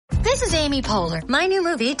This is Amy Poehler. My new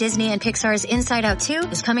movie, Disney and Pixar's Inside Out 2,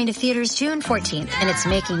 is coming to theaters June 14th, and it's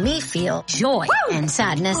making me feel joy and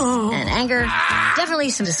sadness and anger,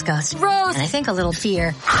 definitely some disgust, and I think a little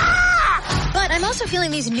fear. But I'm also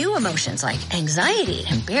feeling these new emotions like anxiety,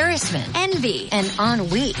 embarrassment, envy, and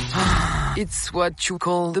ennui. It's what you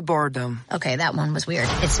call the boredom. Okay, that one was weird.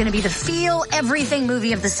 It's going to be the feel everything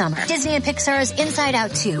movie of the summer. Disney and Pixar's Inside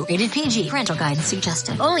Out 2, rated PG. Parental guidance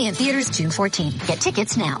suggested. Only in theaters June 14th. Get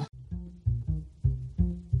tickets now.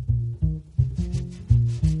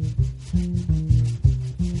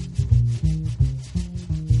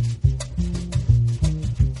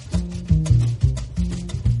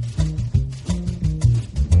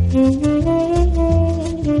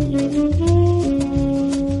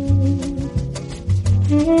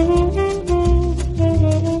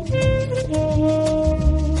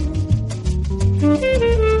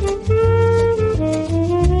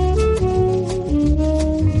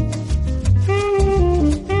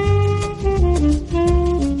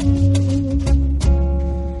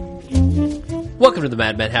 Welcome to the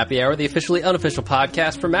Mad Men Happy Hour, the officially unofficial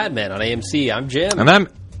podcast for Mad Men on AMC. I'm Jim. And I'm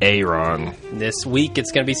Aaron. This week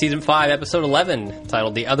it's going to be Season 5, Episode 11,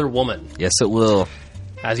 titled The Other Woman. Yes, it will.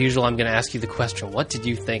 As usual, I'm going to ask you the question, what did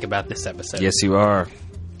you think about this episode? Yes, you are.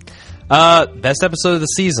 Best episode of the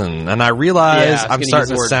season. And I realize I'm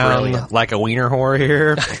starting to sound like a wiener whore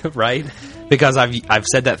here. Right? Because I've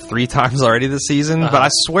said that 3 times already this season, but I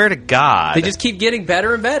swear to God. They just keep getting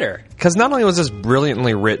better and better. Because not only was this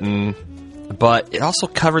brilliantly written, but it also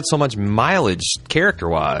covered so much mileage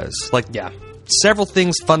character-wise. Like, several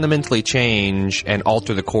things fundamentally change and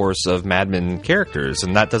alter the course of Mad Men characters,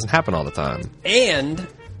 and that doesn't happen all the time. And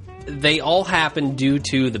they all happen due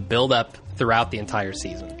to the build-up throughout the entire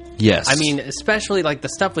season. Yes. I mean, especially like the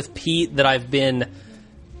stuff with Pete that I've been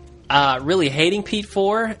really hating Pete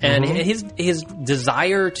for, and his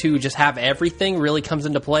desire to just have everything really comes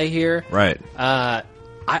into play here. Right.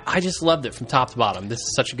 I just loved it from top to bottom. This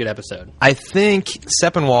is such a good episode. I think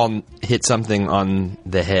Sepinwall hit something on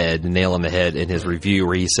the head, nail on the head in his review,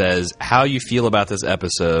 where he says, how you feel about this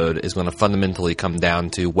episode is going to fundamentally come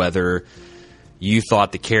down to whether you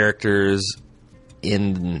thought the characters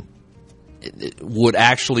would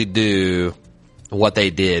actually do what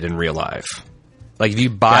they did in real life. Like, if you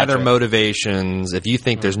buy their motivations, if you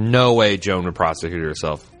think there's no way Joan would prostitute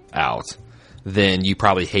herself out, then you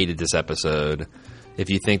probably hated this episode. If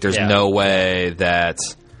you think there's no way that,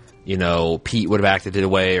 you know, Pete would have acted it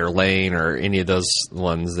away, or Lane, or any of those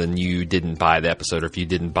ones, then you didn't buy the episode, or if you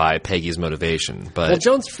didn't buy Peggy's motivation. But well,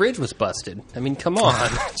 Joan's fridge was busted. I mean, come on.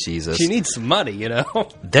 Jesus. She needs some money, you know?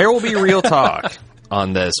 There will be real talk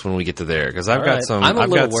on this when we get to there, because I've got some. I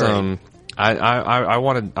want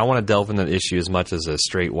to delve into that issue as much as a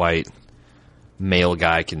straight white male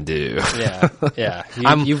guy can do. Yeah.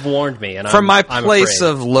 You've warned me, and from my I'm place afraid.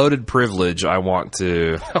 of loaded privilege, I want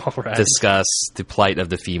to discuss the plight of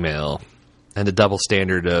the female and the double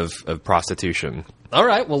standard of prostitution. All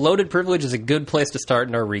right. Well, loaded privilege is a good place to start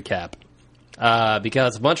in our recap,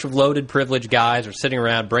 because a bunch of loaded privilege guys are sitting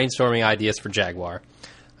around brainstorming ideas for Jaguar.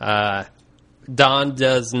 Don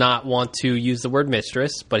does not want to use the word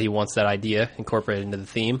mistress, but he wants that idea incorporated into the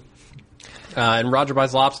theme. And Roger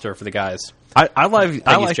buys lobster for the guys. I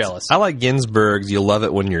like jealous. I like Ginsberg's. You love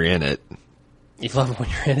it when you're in it. You love it when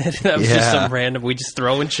you're in it. That was just some random. We just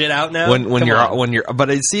throwing shit out now. When you're.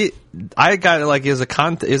 But I got it like is a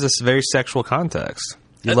very sexual context.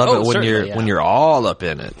 You love it when you're all up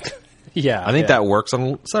in it. Yeah, I think that works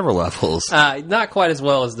on several levels. Not quite as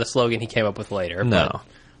well as the slogan he came up with later. No,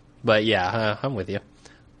 but yeah, I'm with you.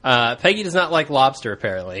 Peggy does not like lobster.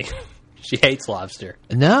 Apparently. She hates lobster.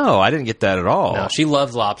 No, I didn't get that at all. No, she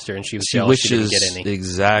loves lobster, and she was jealous she didn't get any.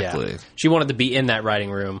 Exactly. Yeah. She wanted to be in that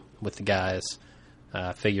writing room with the guys,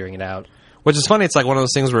 figuring it out. Which is funny. It's like one of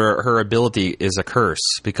those things where her ability is a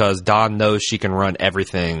curse, because Don knows she can run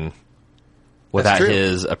everything without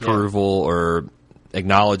his approval or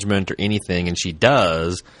acknowledgement or anything, and she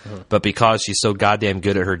does. But because she's so goddamn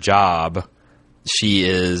good at her job, she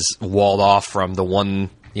is walled off from the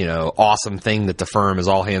one... awesome thing that the firm is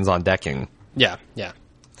all hands on decking. Yeah.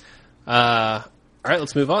 All right,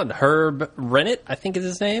 let's move on. Herb Rennet, I think is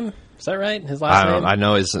his name. Is that right? His last name? I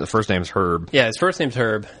know his first name's Herb. Yeah, his first name's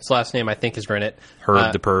Herb. His last name, I think, is Rennet.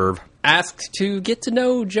 Herb the perv. Asked to get to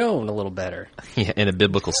know Joan a little better. Yeah, in a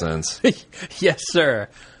biblical sense. Yes, sir.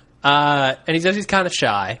 And he says he's kind of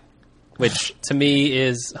shy, which to me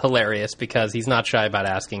is hilarious, because he's not shy about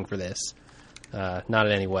asking for this. Not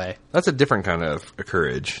in any way. That's a different kind of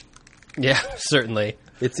courage. Yeah, certainly.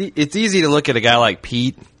 It's easy to look at a guy like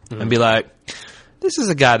Pete and be like, this is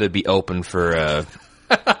a guy to be open for a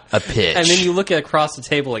a pitch. And then you look across the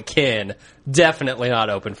table at Ken, definitely not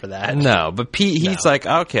open for that. No, but Pete, he's like,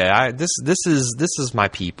 okay, this is my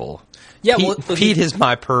people. Yeah, Pete is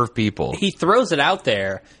my perv people. He throws it out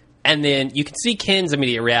there, and then you can see Ken's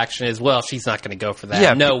immediate reaction as well. She's not going to go for that.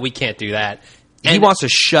 Yeah, no, we can't do that. And he wants to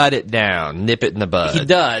shut it down, nip it in the bud. He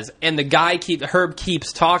does, and the guy Herb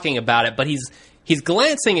keeps talking about it, but he's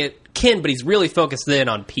glancing at Ken, but he's really focused in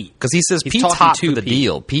on Pete. Because he says Pete's hot to the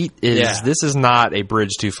deal. Pete is, this is not a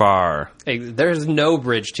bridge too far. Hey, there's no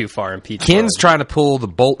bridge too far in Pete's Ken's world. trying to pull the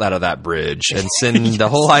bolt out of that bridge and send the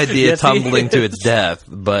whole idea tumbling to its death,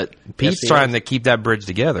 but Pete's trying to keep that bridge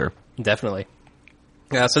together. Definitely.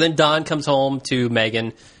 So then Dawn comes home to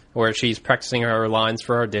Megan, where she's practicing her lines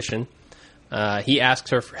for her audition. He asks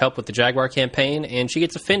her for help with the Jaguar campaign, and she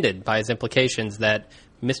gets offended by his implications that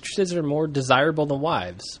mistresses are more desirable than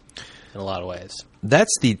wives in a lot of ways.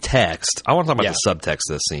 That's the text. I want to talk about the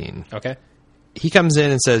subtext of the scene. Okay. He comes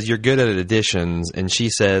in and says, you're good at auditions, and she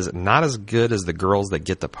says, not as good as the girls that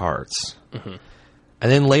get the parts. Mm-hmm.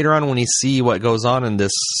 And then later on when you see what goes on in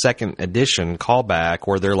this second edition callback,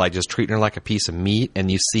 where they're like just treating her like a piece of meat,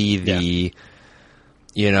 and you see the,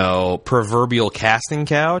 proverbial casting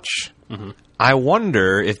couch, I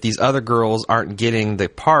wonder if these other girls aren't getting the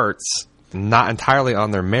parts not entirely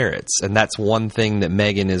on their merits, and that's one thing that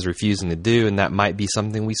Megan is refusing to do, and that might be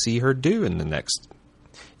something we see her do in the next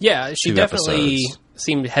she definitely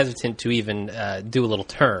seemed hesitant to even do a little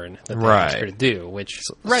turn that they asked her to do, which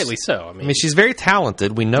rightly so. I mean, she's very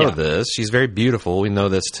talented. We know this. She's very beautiful. We know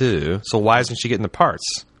this too. So why isn't she getting the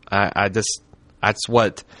parts? That's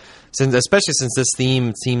what, especially since this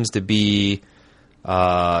theme seems to be,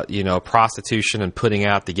 prostitution and putting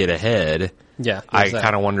out to get ahead. Yeah, exactly. I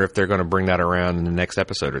kind of wonder if they're going to bring that around in the next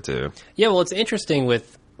episode or two. Yeah, well, it's interesting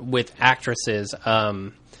with actresses.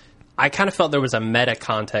 I kind of felt there was a meta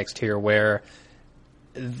context here where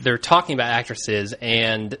they're talking about actresses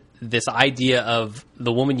and this idea of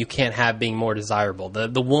the woman you can't have being more desirable,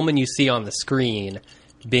 the woman you see on the screen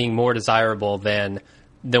being more desirable than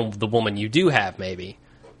the woman you do have, maybe.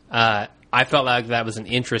 I felt like that was an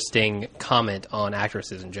interesting comment on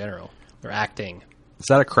actresses in general, or acting. Is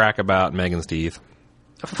that a crack about Megan's teeth?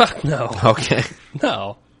 Fuck no. Okay.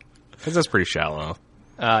 No. Because that's pretty shallow.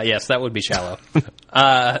 Yes, that would be shallow.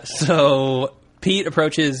 So Pete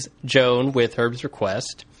approaches Joan with Herb's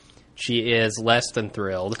request. She is less than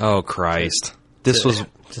thrilled. Oh, Christ. To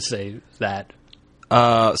say that.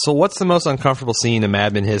 So what's the most uncomfortable scene in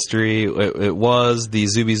Mad Men history? It was the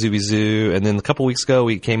Zooby Zooby Zoo, and then a couple weeks ago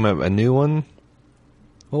we came up a new one.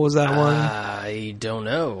 What was that one? I don't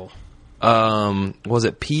know. Was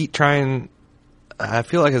it Pete trying... I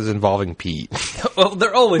feel like it's involving Pete. Well,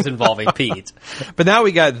 they're always involving Pete. But now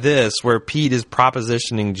we got this, where Pete is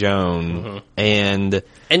propositioning Joan, and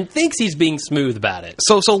thinks he's being smooth about it.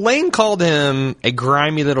 So Lane called him a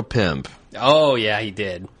grimy little pimp. Oh, yeah, he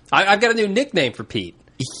did. I've got a new nickname for Pete.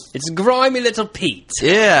 It's Grimy Little Pete.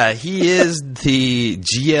 Yeah, he is the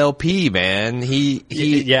GLP, man.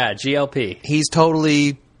 Yeah, GLP. He's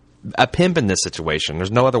totally a pimp in this situation.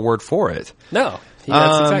 There's no other word for it. No.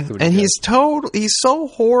 That's exactly what he's so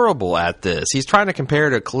horrible at this. He's trying to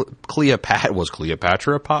compare to Cleopatra. Was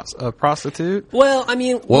Cleopatra a prostitute? Well, I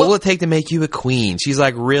mean... What will it take to make you a queen? She's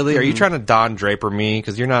like, really? Are you trying to Don Draper me?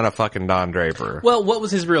 Because you're not a fucking Don Draper. Well, what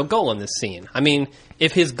was his real goal in this scene? I mean,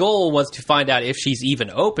 if his goal was to find out if she's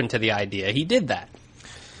even open to the idea, he did that.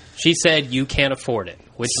 She said, you can't afford it,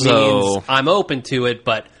 which means I'm open to it,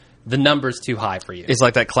 but... the number's too high for you. It's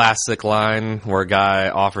like that classic line where a guy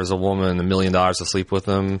offers a woman $1 million to sleep with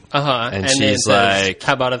him. And she's says, like,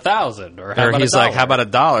 how about $1,000? Or he's like, how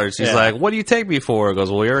about $1? She's like, what do you take me for? He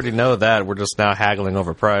goes, well, we already know that. We're just now haggling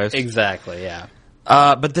over price. Exactly, yeah.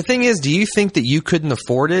 But the thing is, do you think that you couldn't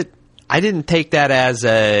afford it? I didn't take that as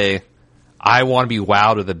I want to be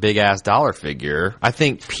wowed with a big-ass dollar figure. I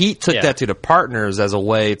think Pete took that to the partners as a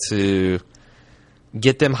way to...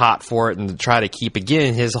 get them hot for it and to try to keep,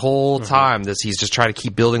 again, his whole time, he's just trying to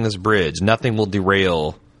keep building this bridge. Nothing will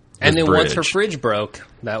derail And then bridge. Once her fridge broke,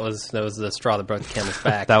 that was the straw that broke the camel's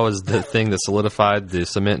back. That was the thing that solidified the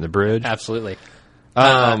cement in the bridge? Absolutely.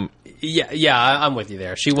 Yeah, I'm with you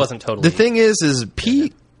there. She wasn't totally... The thing is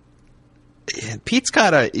Pete's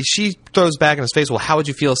got she throws back in his face, well, how would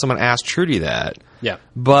you feel if someone asked Trudy that? Yeah.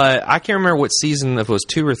 But I can't remember what season, if it was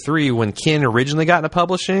 2 or 3, when Ken originally got into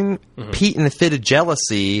publishing, Pete, in a fit of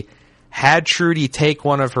jealousy, had Trudy take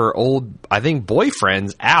one of her old, I think,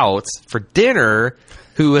 boyfriends out for dinner,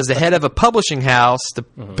 who is the head of a publishing house, to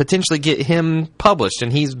potentially get him published.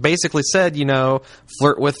 And he's basically said,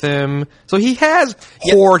 flirt with him. So he has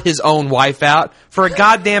whored his own wife out for a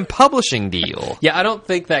goddamn publishing deal. Yeah, I don't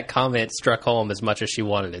think that comment struck home as much as she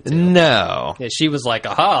wanted it to. No. Yeah, she was like,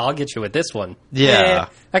 aha, I'll get you with this one. Yeah.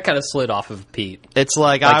 That kind of slid off of Pete. It's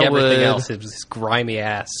like everything else, it was his grimy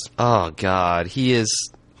ass. Oh, God. He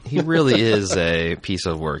really is a piece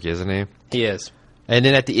of work, isn't he? He is. And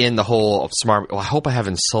then at the end, the whole smart, I hope I have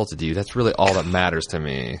insulted you. That's really all that matters to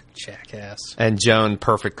me. Jackass. And Joan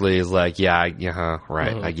perfectly is like, right,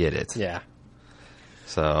 I get it. Yeah.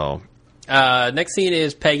 So. Next scene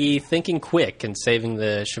is Peggy thinking quick and saving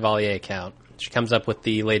the Chevalier account. She comes up with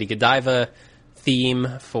the Lady Godiva theme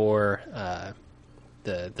for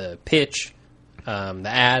the pitch, the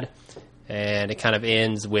ad, and it kind of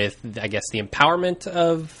ends with, I guess, the empowerment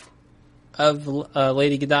of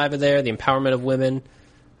Lady Godiva there, the empowerment of women,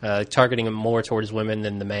 targeting them more towards women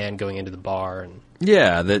than the man going into the bar. And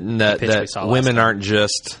yeah, that women aren't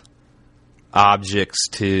just objects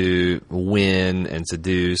to win and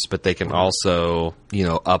seduce, but they can also,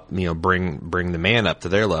 bring the man up to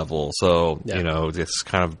their level. So, it's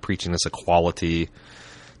kind of preaching this equality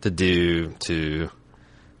to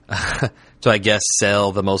I guess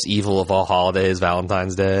sell the most evil of all holidays,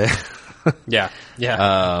 Valentine's Day. Yeah.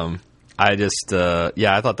 I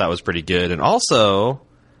thought that was pretty good. And also,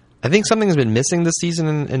 I think something has been missing this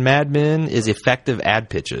season in Mad Men is effective ad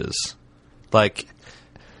pitches. Like,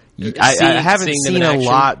 I haven't seen a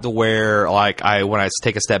lot to where, like, when I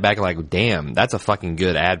take a step back and like, damn, that's a fucking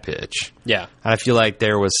good ad pitch. Yeah. And I feel like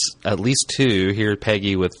there was at least two here,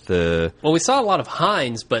 Peggy, with the... Well, we saw a lot of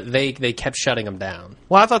Hines, but they kept shutting them down.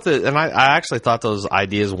 Well, I actually thought those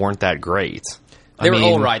ideas weren't that great. They were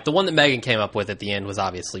all right. The one that Megan came up with at the end was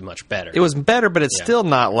obviously much better. It was better, but it's still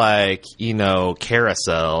not like,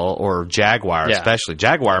 Carousel or Jaguar, especially.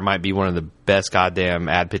 Jaguar might be one of the best goddamn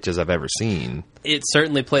ad pitches I've ever seen. It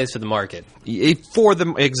certainly plays for the market. For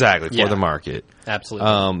the market.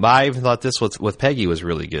 Absolutely. But I even thought this with Peggy was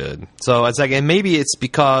really good. So it's like, and maybe it's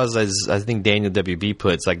because, as I think Daniel WB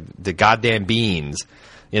puts, like the goddamn beans.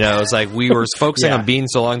 It's like we were focusing on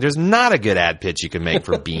beans so long. There's not a good ad pitch you can make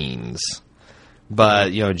for beans.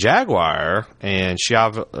 But, Jaguar and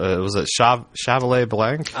was it Chevalier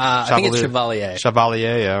Blanc? I think it's Chevalier.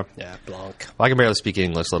 Chevalier, yeah. Yeah, Blanc. Well, I can barely speak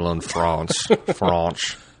English, let alone French.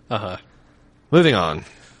 Uh-huh. Moving on.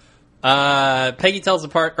 Pete tells the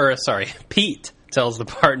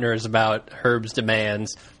partners about Herb's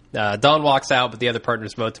demands. Dawn walks out, but the other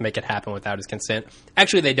partners vote to make it happen without his consent.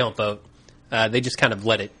 Actually, they don't vote. They just kind of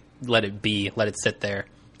let it be, let it sit there.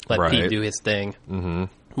 Let Pete do his thing. Mm-hmm.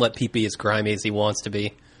 Let Pete be as grimy as he wants to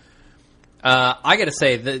be. I got to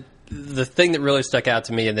say, the thing that really stuck out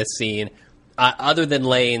to me in this scene, other than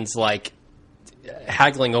Lane's like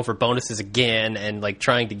haggling over bonuses again and like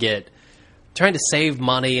trying to save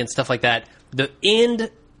money and stuff like that, the end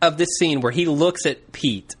of this scene where he looks at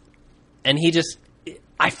Pete and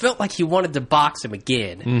I felt like he wanted to box him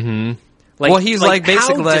again. Mm-hmm. He's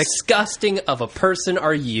basically how disgusting of a person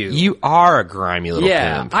are you? You are a grimy little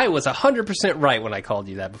pimp. I was 100% right when I called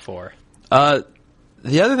you that before. The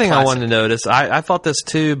other thing I wanted to notice, I thought this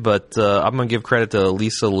too, but I'm going to give credit to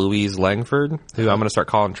Lisa Louise Langford, who I'm going to start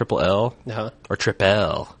calling Triple L. Uh-huh. Or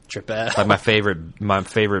Trip-L. Trip-L. Like my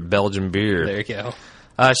favorite Belgian beer. There you go.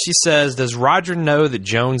 She says, does Roger know that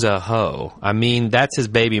Joan's a hoe? I mean, that's his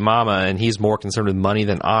baby mama, and he's more concerned with money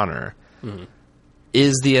than honor. Mm-hmm.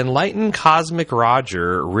 Is the enlightened cosmic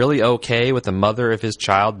Roger really okay with the mother of his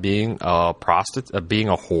child being a prostitute, being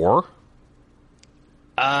a whore?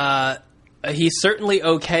 He's certainly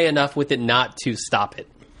okay enough with it not to stop it.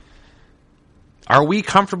 Are we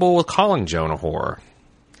comfortable with calling Joan a whore?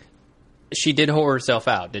 She did whore herself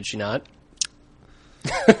out, did she not?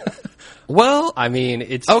 Well, I mean,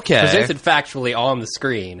 it's okay. Presented factually on the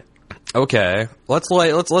screen. Okay, let's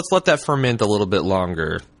let that ferment a little bit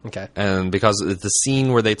longer. Okay, and because it's the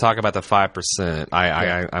scene where they talk about the 5%,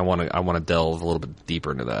 I want to delve a little bit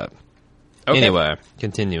deeper into that. Okay. Anyway,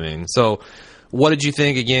 continuing. So, what did you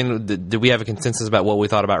think? Again, did we have a consensus about what we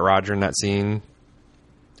thought about Roger in that scene?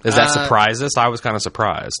 Does that surprise us? I was kind of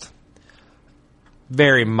surprised.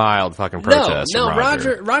 Very mild fucking protest. No,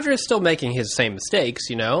 Roger is still making his same mistakes.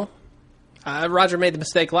 Roger made the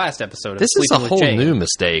mistake last episode. This is a whole new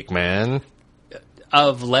mistake, man.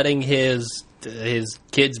 Of letting his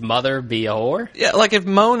kid's mother be a whore? Yeah, like if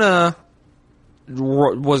Mona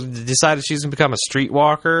decided she's going to become a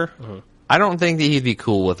streetwalker, I don't think that he'd be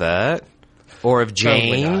cool with that. Or if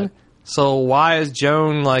Jane So why is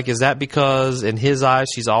Joan, like, is that because in his eyes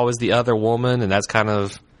she's always the other woman, and that's kind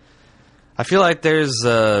of... I feel like there's,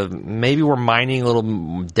 maybe we're mining a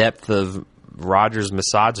little depth of Roger's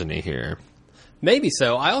misogyny here. Maybe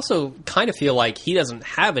so. I also kind of feel like he doesn't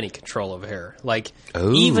have any control over her. Like,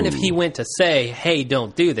 even if he went to say, hey,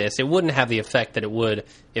 don't do this, it wouldn't have the effect that it would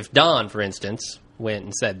if Don, for instance, went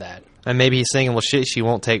and said that. And maybe he's thinking, well, shit, she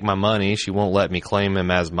won't take my money. She won't let me claim him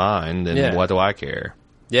as mine. Then what do I care?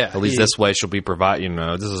 Yeah. At least this way she'll be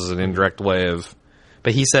this is an indirect way of...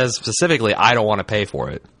 But he says specifically, I don't want to pay for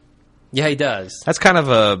it. Yeah, he does. That's kind of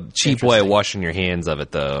a cheap way of washing your hands of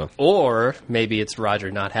it, though. Or maybe it's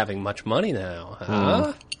Roger not having much money now.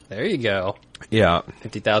 Huh? There you go. Yeah.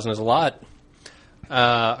 $50,000 is a lot.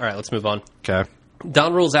 All right, let's move on. Okay.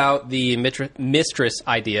 Don rules out the mistress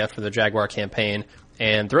idea for the Jaguar campaign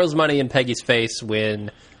and throws money in Peggy's face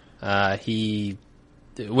when the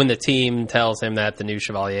team tells him that the new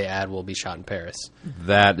Chevalier ad will be shot in Paris.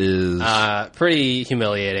 That is... pretty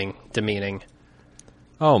humiliating, demeaning.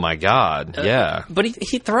 Oh, my God. Yeah. But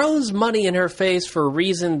he throws money in her face for a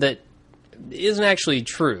reason that isn't actually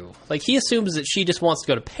true. Like, he assumes that she just wants to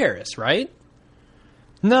go to Paris, right?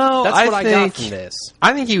 No, That's what I got from this.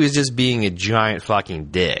 I think he was just being a giant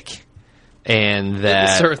fucking dick. And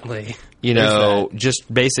that... Certainly. Just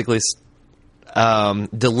basically...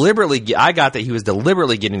 deliberately... I got that he was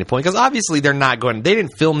deliberately getting the point. Because obviously they're not going... They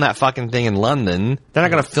didn't film that fucking thing in London. They're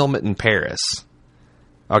not going to film it in Paris.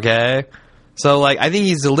 Okay? So, like, I think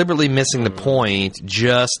he's deliberately missing the point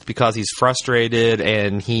just because he's frustrated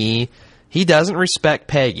and he doesn't respect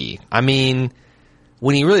Peggy. I mean,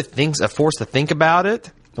 when he really forced to think about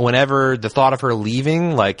it, whenever the thought of her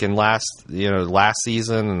leaving, like in last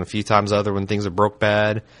season and a few times other when things have broke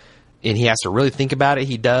bad, and he has to really think about it,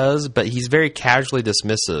 he does, but he's very casually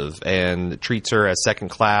dismissive and treats her as second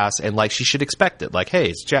class and like she should expect it. Like, hey,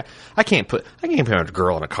 it's I can't put a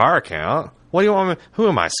girl in a car account. What do you want me? Who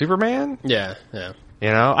am I, Superman? Yeah.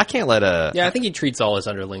 I can't let a... Yeah, I think he treats all his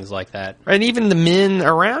underlings like that. And even the men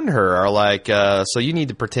around her are like, so you need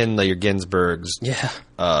to pretend that you're Ginsburg's supervisor.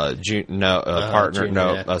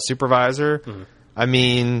 Mm-hmm. I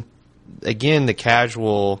mean, again, the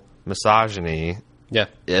casual misogyny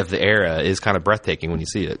of the era is kind of breathtaking when you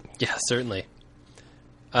see it. Yeah, certainly.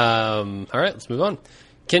 All right, let's move on.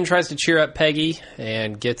 Ken tries to cheer up Peggy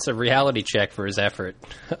and gets a reality check for his effort.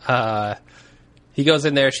 He goes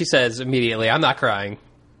in there. She says immediately, I'm not crying.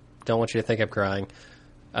 Don't want you to think I'm crying.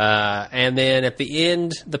 And then at the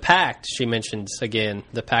end, the pact, she mentions again,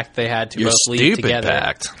 the pact they had to both leave together.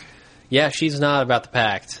 Pact. Yeah, she's not about the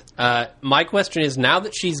pact. My question is, now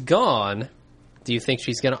that she's gone, do you think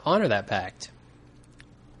she's going to honor that pact?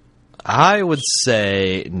 I would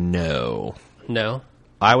say no. No?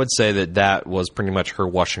 I would say that was pretty much her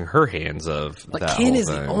washing her hands of that whole thing. Ken is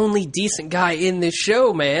the only decent guy in this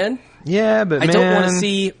show, man. Yeah, but I don't want to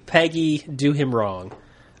see Peggy do him wrong.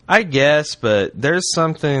 I guess, but there's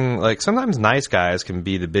something, like, sometimes nice guys can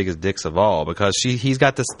be the biggest dicks of all, because he's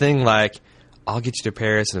got this thing like, I'll get you to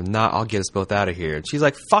Paris, and if not, I'll get us both out of here. And she's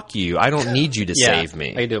like, fuck you, I don't need you to save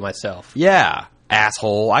me. I can do it myself. Yeah,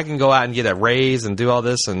 asshole. I can go out and get a raise and do all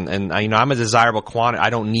this, and I'm a desirable quantity. I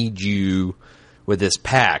don't need you with this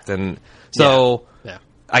pact. And so... Yeah.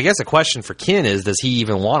 I guess a question for Ken is, does he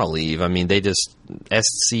even want to leave? I mean,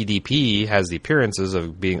 SCDP has the appearances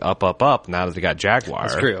of being up now that they got Jaguar.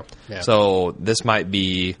 That's true. Yeah. So this might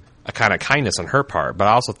be a kind of kindness on her part, but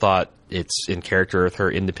I also thought it's in character with her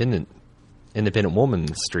independent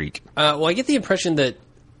woman streak. Well, I get the impression that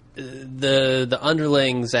the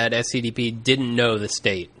underlings at SCDP didn't know the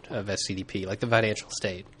state of SCDP, like the financial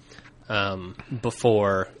state. During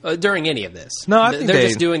any of this. No, I think they're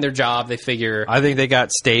just doing their job. They figure. I think they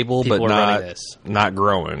got stable, but not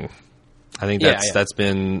growing. I think that's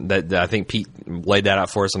been that. I think Pete laid that out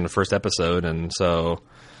for us in the first episode, and so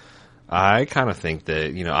I kind of think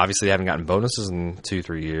that obviously they haven't gotten bonuses in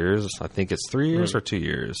 2-3 years. I think it's 3 years or 2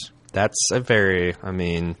 years. That's at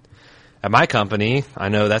my company, I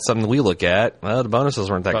know that's something we look at. Well, the bonuses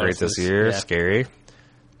weren't that great this year. Yeah. Scary.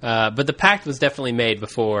 But the pact was definitely made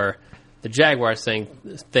before the Jaguars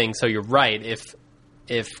thing, so you're right.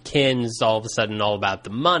 If Ken's all of a sudden all about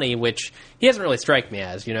the money, which he doesn't really strike me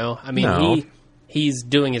as, I mean, no. He's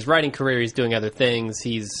doing his writing career, he's doing other things,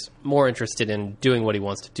 he's more interested in doing what he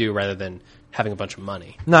wants to do rather than having a bunch of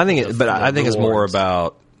money. No, I think it's more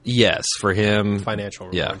about, yes, for him. Financial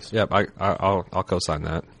rewards. Yeah, yep, I'll co-sign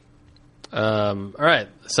that. All right,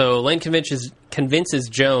 so Lane convinces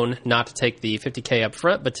Joan not to take the $50K up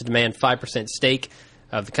front, but to demand 5% stake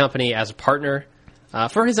of the company as a partner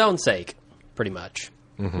for his own sake, pretty much.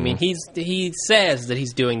 Mm-hmm. I mean, he says that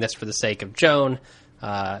he's doing this for the sake of Joan,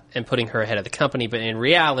 and putting her ahead of the company. But in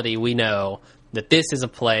reality, we know that this is a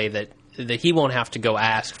play that he won't have to go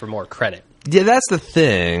ask for more credit. Yeah, that's the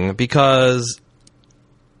thing, because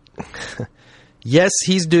yes,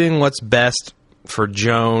 he's doing what's best for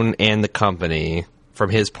Joan and the company from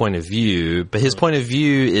his point of view, but his point of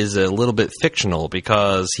view is a little bit fictional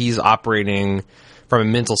because he's operating from a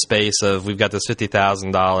mental space of, we've got this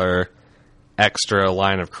 $50,000 extra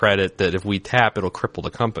line of credit that if we tap, it'll cripple the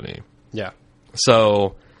company. Yeah.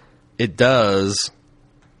 So it does.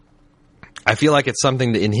 I feel like it's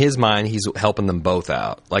something that in his mind, he's helping them both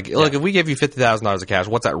out. Like, look, if we give you $50,000 of cash,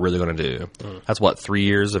 what's that really going to do? That's what, 3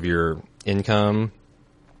 years of your income?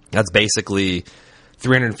 That's basically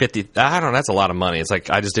 $350,000. I don't know. That's a lot of money. It's like,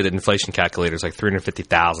 I just did an inflation calculator. It's like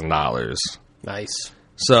 $350,000. Nice.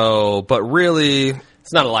 So, but really,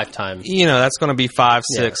 it's not a lifetime. That's going to be 5,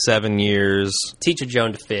 6, 7 years. Teach a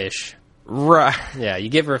Joan to fish. Right. Yeah, you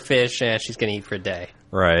give her a fish, and she's going to eat for a day.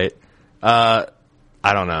 Right.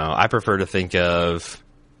 I don't know. I prefer to think of,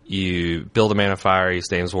 you build a man on fire, he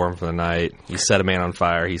stays warm for the night. You set a man on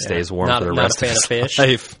fire, he stays warm for the rest of his life. Not a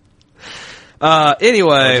fan of fish?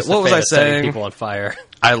 Anyway, what was I saying? People on fire.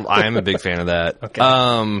 I am a big fan of that. Okay.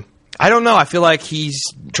 I don't know. I feel like he's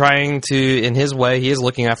trying to, in his way, he is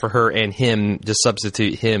looking out for her and him, to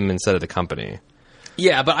substitute him instead of the company.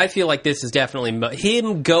 Yeah, but I feel like this is definitely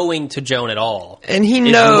him going to Joan at all. And he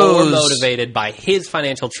is knows, more motivated by his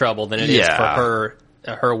financial trouble than it is for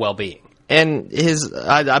her well-being. And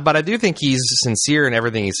but I do think he's sincere in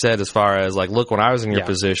everything he said, as far as like, look, when I was in your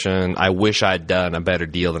position, I wish I'd done a better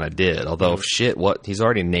deal than I did. Although he's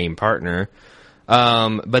already a named partner.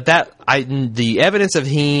 But the evidence of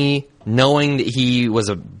he knowing that he was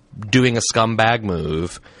doing a scumbag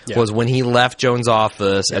move was when he left Joan's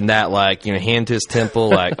office, and that, like, hand to his temple,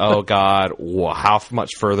 like, oh God, how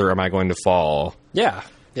much further am I going to fall? Yeah,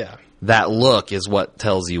 yeah. That look is what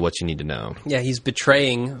tells you what you need to know. Yeah, he's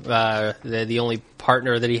betraying the only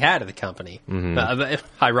partner that he had at the company,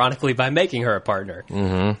 ironically by making her a partner.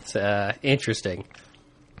 Mm-hmm. It's interesting.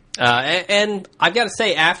 And I've got to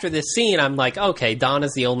say, after this scene, I'm like, okay, Don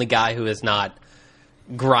is the only guy who is not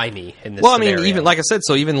grimy in this scenario. I mean, even like I said,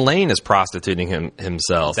 so even Lane is prostituting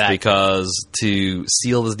himself because to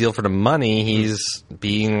seal this deal for the money, he's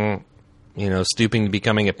being, stooping to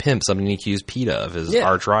becoming a pimp, something he accused Pete of, his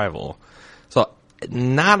arch rival. So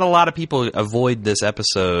not a lot of people avoid this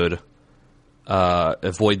episode,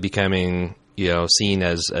 avoid becoming, seen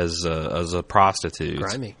as a prostitute.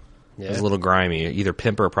 Grimy. Yeah. It's a little grimy. Either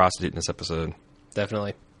pimp or a prostitute in this episode.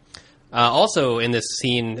 Definitely. Also in this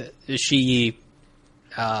scene, she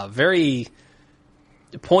very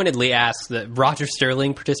pointedly asks that Roger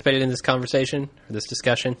Sterling participated in this conversation, or this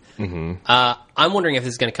discussion. Mm-hmm. I'm wondering if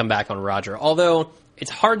this is going to come back on Roger, although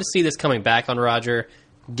it's hard to see this coming back on Roger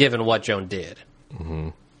given what Joan did. Mm-hmm.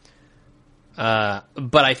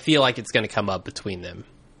 But I feel like it's going to come up between them,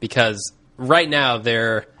 because right now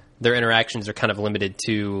their interactions are kind of limited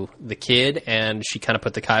to the kid, and she kind of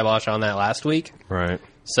put the kibosh on that last week. Right.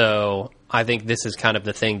 So I think this is kind of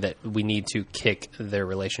the thing that we need to kick their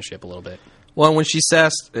relationship a little bit. Well, when she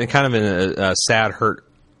says, kind of in a sad, hurt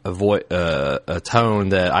a tone,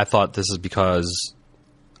 that I thought this is because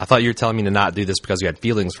I thought you were telling me to not do this because you had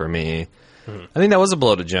feelings for me. Mm-hmm. I think that was a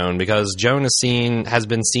blow to Joan, because Joan has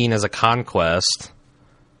been seen as a conquest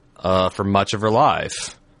for much of her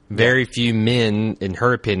life. Very few men, in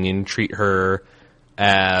her opinion, treat her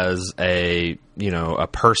as a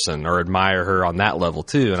person or admire her on that level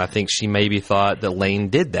too. And I think she maybe thought that Lane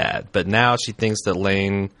did that, but now she thinks that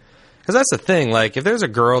Lane, because that's the thing. Like, if there's a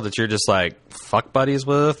girl that you're just like fuck buddies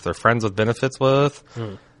with or friends with benefits with,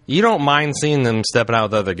 you don't mind seeing them stepping out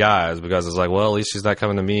with other guys, because it's like, well, at least she's not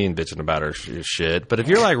coming to me and bitching about her shit. But if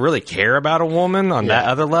you're like really care about a woman on that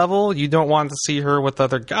other level, you don't want to see her with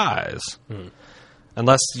other guys.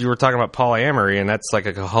 Unless you were talking about polyamory, and that's like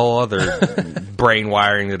a whole other brain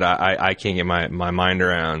wiring that I can't get my mind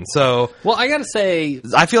around. So, well, I gotta say,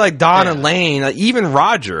 I feel like Don and Lane, even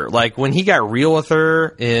Roger, like when he got real with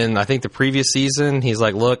her in, I think, the previous season, he's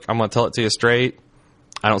like, look, I'm going to tell it to you straight.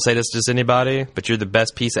 I don't say this to just anybody, but you're the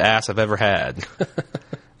best piece of ass I've ever had.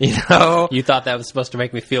 You thought that was supposed to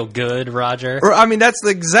make me feel good, Roger? I mean, that's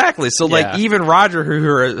exactly. So, like, even Roger,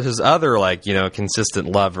 who his other, like, consistent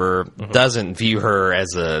lover, doesn't view her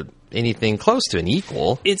as anything close to an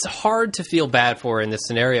equal. It's hard to feel bad for her in this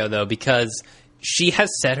scenario, though, because she has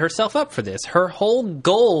set herself up for this. Her whole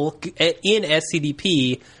goal in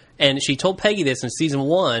SCDP, and she told Peggy this in season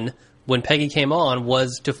 1, when Peggy came on,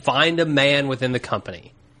 was to find a man within the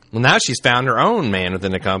company. Well, now she's found her own man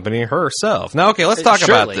within the company herself. Now, okay, let's talk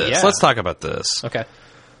about this. Yeah. Let's talk about this. Okay.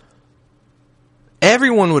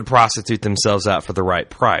 everyone would prostitute themselves out for the right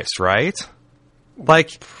price, right?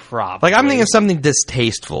 Like, Probably. like I'm thinking of something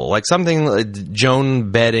distasteful, like something like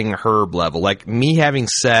Joan Betting Herb level, like me having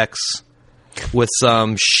sex with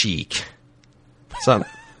some sheik.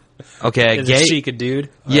 Okay, Is a chic a dude?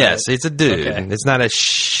 Yes, it's a dude. Okay. It's not a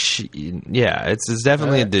yeah, it's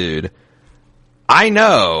definitely a dude. I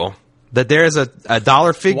know that there's a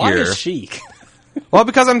dollar figure. Why is chic? Well,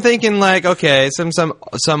 because I'm thinking like, okay, some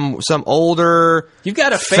older. You've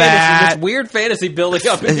got a fat, fantasy, this weird fantasy building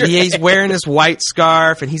up in your he's head. wearing this white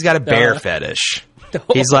scarf and he's got a bear fetish.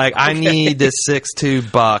 He's like, I need this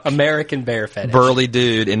 6'2" buck American bear fetish. burly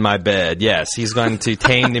dude in my bed. Yes, he's going to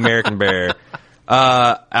tame the American bear.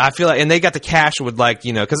 I feel like, and they got the cash with like,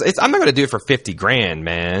 you know, because I'm not going to do it for $50,000,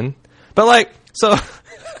 man. But like, so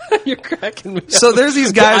You're cracking me. So up. there's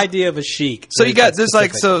these guys. The idea of a chic. So you got there's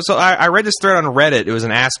like so I read this thread on Reddit. It was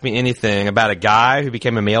an Ask Me Anything about a guy who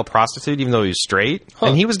became a male prostitute even though he was straight,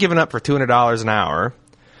 and he was given up for $200 an hour.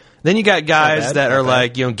 Then you got guys that are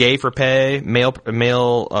like, you know, gay for pay, male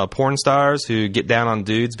porn stars who get down on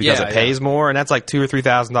dudes because it pays more, and that's like $2,000 or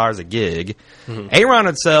 $3,000 a gig. Aaron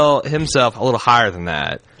would sell himself a little higher than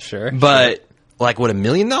that. Sure. But like, would $1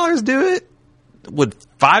 million do it? Would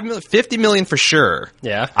 $50 million for sure?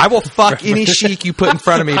 Yeah. I will fuck any chic you put in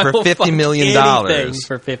front of me for $50 million.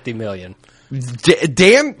 For $50 million.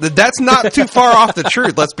 Damn, that's not too far off the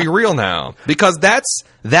truth. Let's be real now, because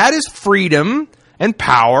that is freedom and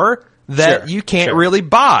power that you can't really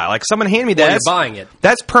buy. Like, someone hand me that. Well, you're buying it.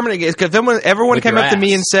 That's permanent. Because everyone With came your up to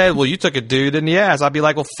me ass. and said, well, you took a dude in the ass. I'd be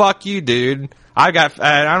like, well, fuck you, dude. I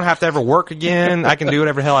don't have to ever work again. I can do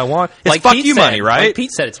whatever the hell I want. It's Like fuck Pete you said, money, right? Like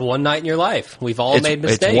Pete said, it's one night in your life. We've all made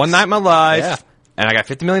mistakes. It's one night in my life, Yeah. and I got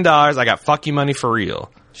 $50 million. I got fuck you money for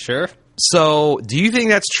real. Sure. So, do you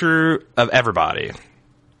think that's true of everybody?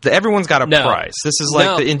 That everyone's got a price. This is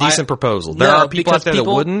like the indecent proposal. There are people out there that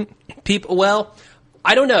wouldn't. Well,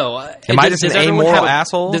 I don't know. Am I just an amoral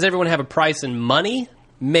asshole? Does everyone have a price in money?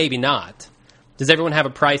 Maybe not. Does everyone have a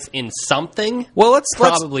price in something? Well, let's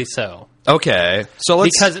probably so. Okay, so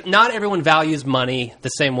because not everyone values money the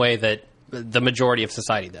same way that the majority of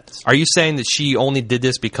society does. Are you saying that she only did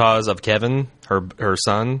this because of Kevin, her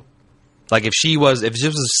son? Like, if this was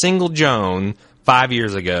a single Joan 5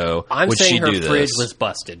 years ago, would she do this? I'm saying her fridge was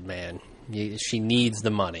busted, man. She needs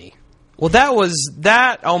the money. Well,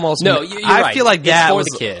 that almost. No, you're I right. feel like that was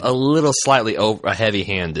the kid. a little slightly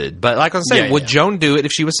heavy-handed. But like I was saying, would Joan do it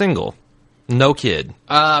if she was single? No kid.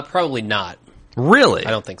 Probably not. Really?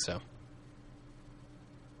 I don't think so.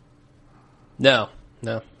 No,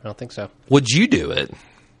 I don't think so. Would you do it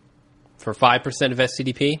for 5% of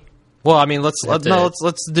SCDP? Well, I mean, let's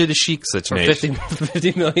do the chic situation. For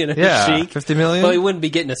 $50 million of chic. $50 million. Well, he wouldn't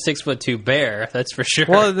be getting a 6'2" bear, that's for sure.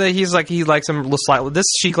 Well, he likes him slightly. This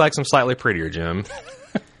chic likes him slightly prettier, Jim.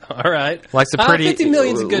 All right, likes the pretty. $50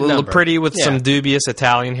 million's a good number. Pretty with some dubious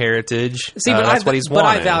Italian heritage. See, but that's what he's wanting.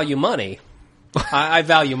 But I value money. I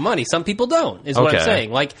value money. Some people don't, is what I'm saying.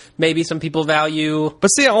 Like, maybe some people value... But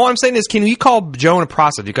see, all I'm saying is, can we call Joan a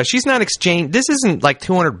prostitute? Because she's not this isn't like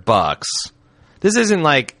 $200. This isn't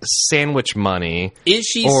like sandwich money. Is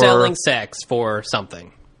she selling sex for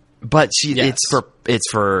something? But it's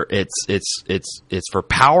for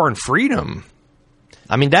power and freedom.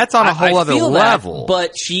 I mean, that's on a whole other level.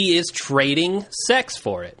 But she is trading sex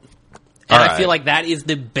for it. And I feel like that is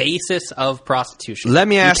the basis of prostitution. Let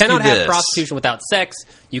me ask you this. You cannot have prostitution without sex.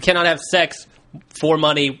 You cannot have sex for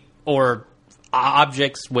money or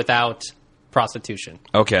objects without prostitution.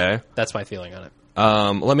 Okay. That's my feeling on it.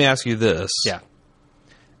 Let me ask you this. Yeah.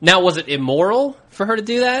 Now, was it immoral for her to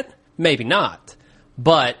do that? Maybe not.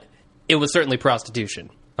 But it was certainly prostitution.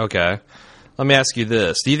 Okay. Let me ask you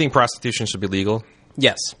this. Do you think prostitution should be legal?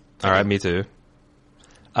 Yes. All right, me too.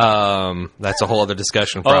 That's a whole other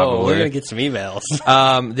discussion, probably. Oh, we're going to get some emails.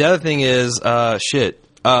 The other thing is, let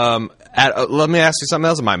me ask you something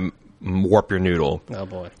else that might warp your noodle. Oh,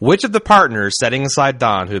 boy. Which of the partners, setting aside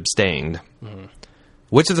Don, who abstained,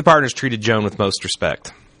 which of the partners treated Joan with most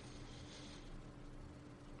respect?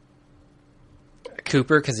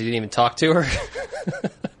 Cooper, because he didn't even talk to her?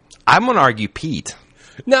 I'm going to argue Pete.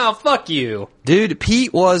 No, fuck you. Dude,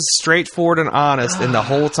 Pete was straightforward and honest in the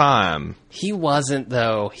whole time. He wasn't,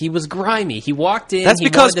 though. He was grimy. He walked in, he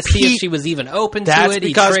wanted to see if she was even open to it. That's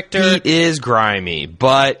because he tricked her. Pete is grimy,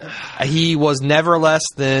 but he was never less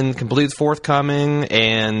than completely forthcoming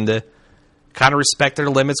and kind of respected her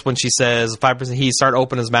limits when she says 5%. He started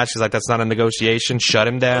opening his mouth. She's like, that's not a negotiation. Shut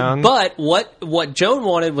him down. But what Joan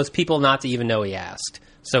wanted was people not to even know he asked.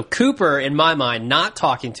 So Cooper, in my mind, not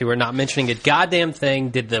talking to her, not mentioning a goddamn thing,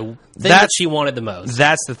 did the thing that she wanted the most.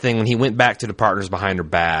 That's the thing. When he went back to the partners behind her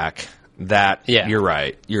back, That Yeah. you're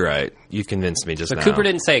right. You're right. You convinced me just So now. Cooper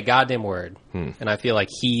didn't say a goddamn word, and I feel like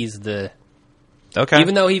he's the. Okay.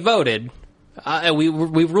 Even though he voted, we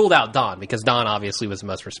ruled out Don because Don obviously was the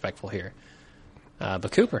most respectful here.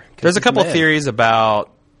 But Cooper, There's a couple man. theories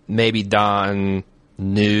about maybe Don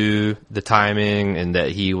knew the timing and that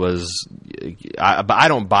he was. But I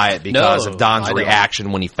don't buy it because No, of Don's I don't.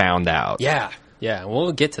 reaction when he found out. Yeah,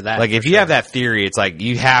 we'll get to that. Like, if you have that theory, it's like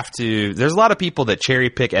you have to. There's a lot of people that cherry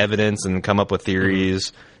pick evidence and come up with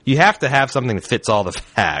theories. You have to have something that fits all the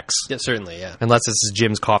facts. Yeah, certainly, yeah. Unless this is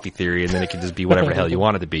Jim's coffee theory, and then it can just be whatever the hell you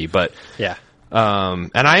want it to be. But Yeah. and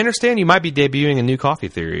I understand you might be debuting a new coffee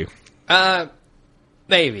theory.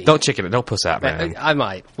 Maybe. Don't chicken it. Don't puss out, man. I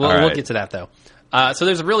might. We'll All right. get to that, though. So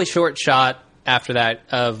there's a really short shot after that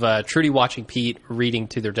of Trudy watching Pete reading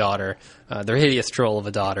to their daughter, their hideous troll of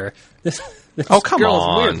a daughter. This Oh, come girl's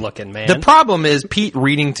on. weird looking, man. The problem is Pete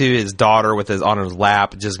reading to his daughter with his on his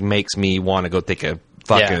lap just makes me want to go take a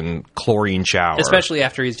fucking chlorine shower. Especially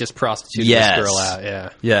after he's just prostituted Yes. this girl out. Yeah.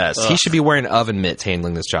 Yes. Ugh. He should be wearing oven mitts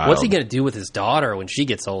handling this child. What's he going to do with his daughter when she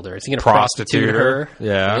gets older? Is he going to prostitute her?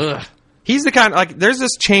 Yeah. Ugh. He's the kind, like, there's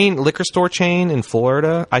this liquor store chain in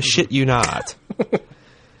Florida. I shit you not.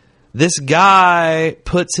 This guy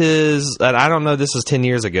puts his, and I don't know, this is 10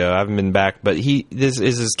 years ago. I haven't been back, but this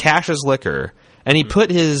is his Cash's Liquor. And he put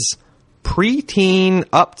his preteen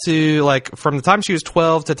up to, like, from the time she was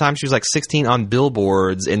 12 to the time she was, like, 16 on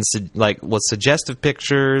billboards and, like, with suggestive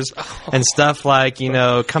pictures and stuff like,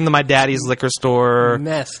 come to my daddy's liquor store.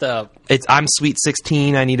 Messed up. It's I'm sweet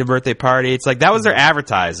 16. I need a birthday party. It's like that was their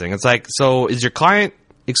advertising. It's like, so is your client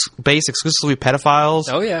based exclusively pedophiles?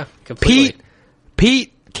 Oh, yeah. Completely.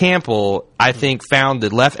 Pete Campbell, I think,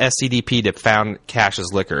 left SCDP to found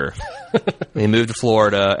Cash's Liquor. They moved to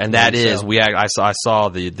Florida, and that is so. I saw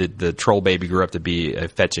the troll baby grew up to be a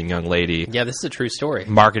fetching young lady. Yeah, this is a true story.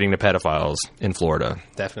 Marketing to pedophiles in Florida.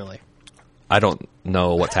 Definitely. I don't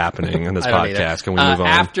know what's happening in this I don't either. podcast. Can we move on?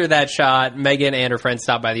 After that shot, Megan and her friend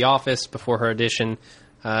stop by the office before her audition,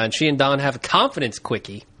 and she and Don have a confidence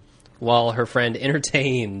quickie while her friend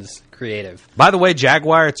entertains Creative. By the way,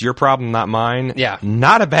 Jaguar, it's your problem, not mine. Yeah.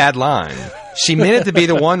 Not a bad line. She meant it to be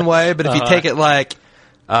the one way, but if you take it like,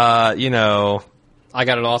 I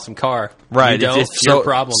got an awesome car. right. You don't, it's your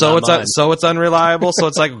problem, so not it's mine. so it's unreliable. So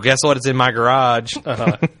it's like, guess what? It's in my garage.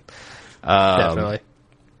 Definitely.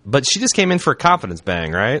 But she just came in for a confidence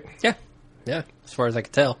bang, right? Yeah. As far as I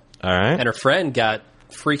could tell. All right. And her friend got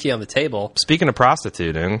freaky on the table. Speaking of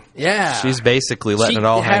prostituting, Yeah. she's basically letting she it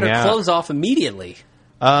all had hang her out. clothes off immediately.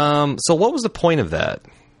 So what was the point of that?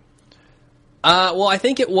 Well, I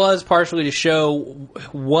think it was partially to show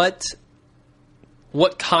what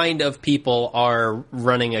kind of people are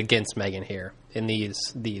running against Megan here in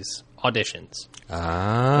these auditions.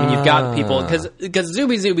 I mean, you've got people because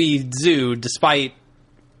Zooby Zooby Zoo, despite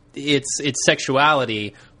its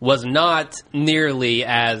sexuality, was not nearly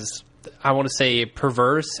as, I want to say,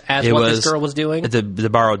 perverse as this girl was doing. To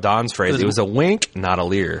borrow Don's phrase, it was a wink, not a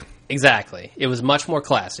leer. Exactly. It was much more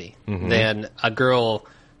classy than a girl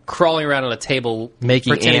crawling around on a table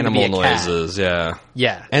Making pretending to be animal a cat. noises, yeah.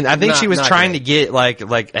 Yeah. And I think she was Not trying great. to get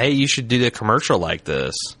like, hey, you should do a commercial like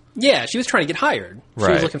this. Yeah, she was trying to get hired. She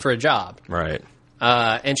Right. was looking for a job. Right.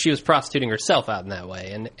 And she was prostituting herself out in that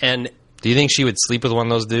way. And Do you think she would sleep with one of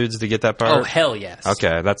those dudes to get that part? oh, hell yes.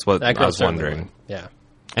 Okay, that's what That I girl was certainly wondering. would. Yeah.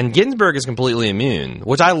 And Ginsburg is completely immune,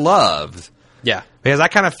 which I loved. Yeah. Because I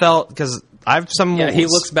kind of felt, because I've some... Yeah, he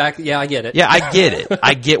looks back. Yeah, I get it. Yeah, I get it.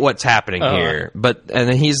 I get what's happening here. And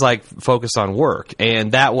then he's like focused on work.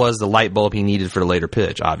 And that was the light bulb he needed for the later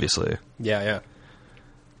pitch, obviously. Yeah.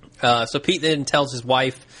 So Pete then tells his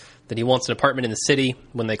wife that he wants an apartment in the city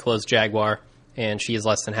when they close Jaguar, and she is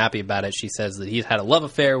less than happy about it. She says that he's had a love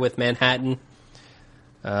affair with Manhattan.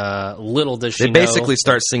 Little does she They basically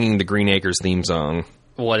start singing the Green Acres theme song.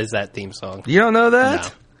 what is that theme song? You don't know that?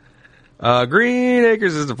 No. Green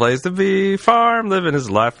Acres is the place to be. Farm living is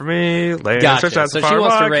life for me. Land Gotcha. stretch out So to she farm.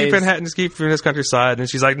 wants to Keep raise- Manhattan, just keep in this countryside. And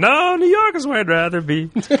she's like, no, New York is where I'd rather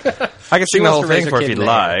be. I can She sing the wants whole to raise thing her for if kid you'd in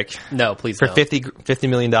the hair. like. No, please For don't. $50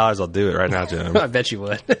 million, I'll do it right now, Jim. I bet you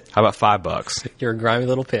would. How about $5? You're a grimy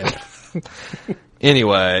little pimp.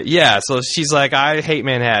 Anyway, yeah, so she's like, I hate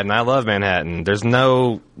Manhattan. I love Manhattan. There's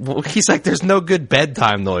no good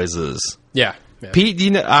bedtime noises. Yeah. Pete, do you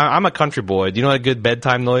know, I'm a country boy. Do you know what a good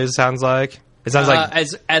bedtime noise sounds like? It sounds like,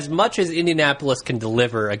 as much as Indianapolis can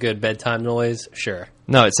deliver a good bedtime noise, sure.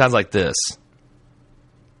 no, it sounds like this.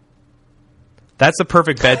 That's the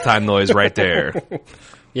perfect bedtime noise right there.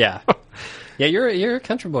 Yeah. Yeah, you're a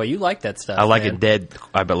country boy. You like that stuff. I like man. it dead.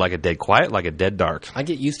 I bet like it dead quiet, like it dead dark. I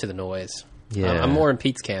get used to the noise. Yeah. I'm more in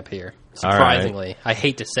Pete's camp here. Surprisingly. I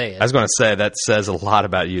hate to say it. I was going to say, that says a lot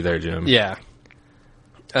about you there, Jim. Yeah.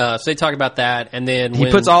 So they talk about that, and then he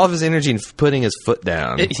puts all of his energy in putting his foot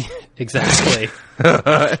down. Exactly.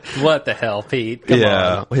 What the hell, Pete? Come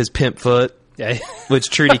on. His pimp foot. Yeah. Which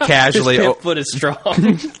Trudy casually... His pimp foot is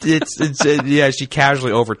strong. She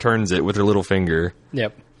casually overturns it with her little finger.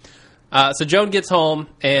 Yep. So Joan gets home,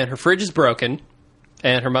 and her fridge is broken,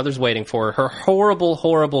 and her mother's waiting for her. Her horrible,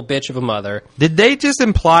 horrible bitch of a mother. Did they just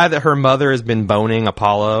imply that her mother has been boning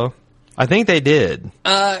Apollo? I think they did.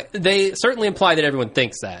 They certainly imply that everyone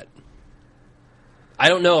thinks that. I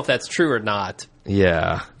don't know if that's true or not.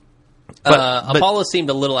 Yeah. But Apollo seemed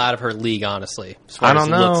a little out of her league, honestly. As far I don't as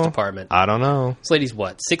know. the looks department. I don't know. This lady's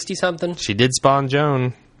what, 60-something? She did spawn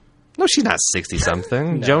Joan. No, she's not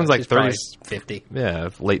 60-something. No, Joan's like she's 30. probably 50. Yeah,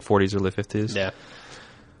 late 40s, early 50s. Yeah.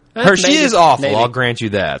 She is awful, maybe. I'll grant you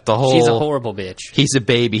that. She's a horrible bitch. He's a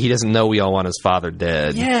baby. He doesn't know we all want his father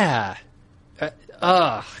dead. Yeah.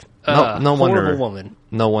 No horrible wonder, woman.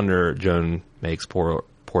 No wonder Joan makes poor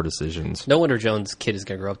decisions. No wonder Joan's kid is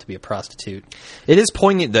going to grow up to be a prostitute. It is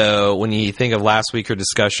poignant, though, when you think of last week, her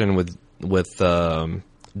discussion with Don,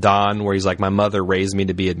 where he's like, my mother raised me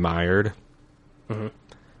to be admired.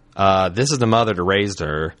 Mm-hmm. This is the mother that raised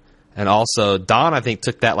her. And also, Don, I think,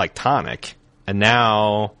 took that like tonic. And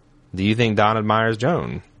now, do you think Don admires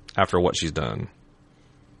Joan after what she's done?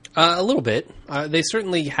 A little bit. They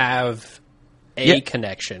certainly have a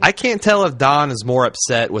connection. I can't tell if Don is more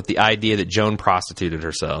upset with the idea that Joan prostituted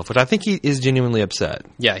herself, which I think he is genuinely upset.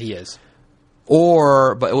 Yeah, he is.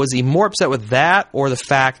 But was he more upset with that or the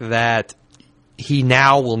fact that he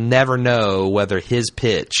now will never know whether his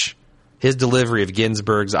pitch, his delivery of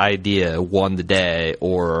Ginsburg's idea won the day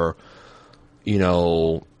or,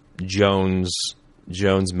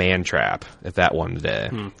 Joan's man trap, if that won the day.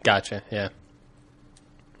 Gotcha, yeah.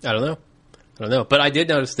 I don't know. But I did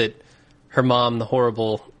notice that her mom, the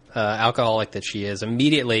horrible alcoholic that she is,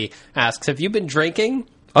 immediately asks, have you been drinking?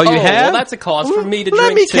 Oh, you have? Well, that's a cause for me to drink,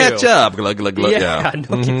 Let me too. catch up. Glug, glug, glug,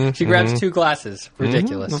 yeah. She grabs 2 glasses.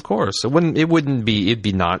 Ridiculous. Of course. It'd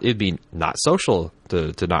be not social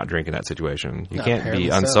to not drink in that situation. You can't be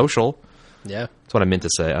unsocial. Yeah. That's what I meant to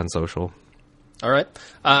say, unsocial. All right.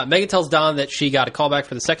 Megan tells Don that she got a call back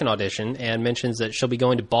for the second audition and mentions that she'll be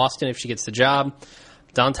going to Boston if she gets the job.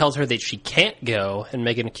 Don tells her that she can't go, and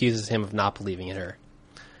Megan accuses him of not believing in her.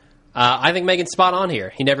 I think Megan's spot on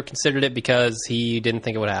here. He never considered it because he didn't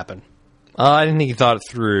think it would happen. I didn't think he thought it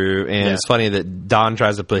through, and it's funny that Don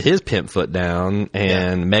tries to put his pimp foot down,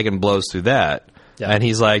 and Megan blows through that. Yeah. And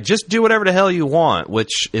he's like, just do whatever the hell you want,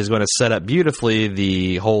 which is going to set up beautifully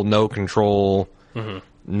the whole no control,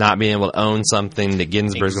 not being able to own something that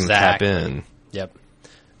Ginsburg's going to tap in. Yep.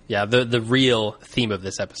 Yeah, the real theme of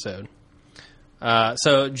this episode.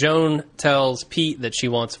 So Joan tells Pete that she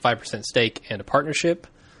wants a 5% stake and a partnership.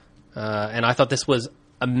 And I thought this was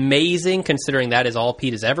amazing, considering that is all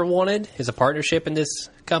Pete has ever wanted, is a partnership in this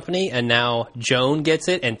company. And now Joan gets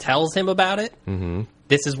it and tells him about it. Mm-hmm.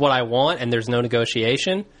 This is what I want, and there's no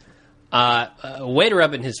negotiation. Way to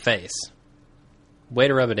rub it in his face. Way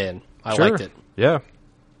to rub it in. I liked it. Yeah.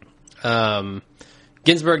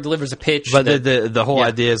 Ginsburg delivers a pitch. But the whole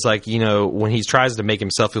idea is like, when he tries to make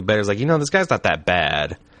himself feel better, it's like, this guy's not that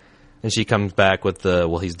bad. And she comes back with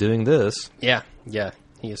he's doing this. Yeah.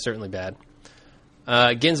 He is certainly bad.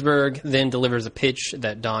 Ginsburg then delivers a pitch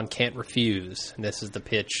that Don can't refuse. And this is the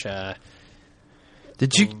pitch.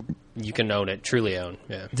 You can own it, truly own.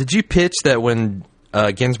 Yeah. Did you pitch that when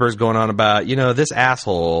Ginsburg's going on about, this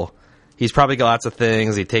asshole, he's probably got lots of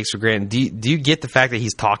things he takes for granted. Do you get the fact that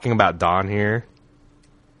he's talking about Don here?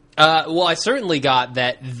 Well, I certainly got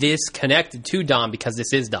that this connected to Don because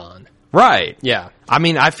this is Don. Right. Yeah. I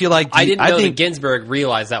mean, I feel like... I didn't know that Ginsburg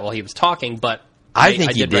realized that while he was talking, but... I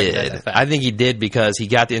think he did. I think he did because he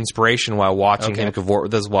got the inspiration while watching him cavort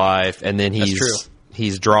with his wife, and then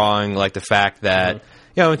he's drawing like the fact that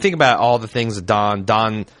think about all the things that Don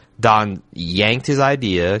ganked his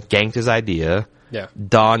idea. Yeah.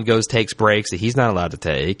 Don takes breaks that he's not allowed to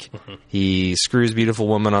take. Mm-hmm. He screws beautiful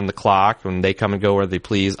women on the clock when they come and go where they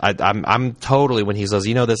please. I'm totally, when he says,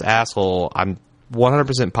 this asshole, I'm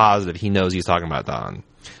 100% positive he knows he's talking about Don.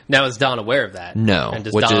 Now, is Don aware of that? No. And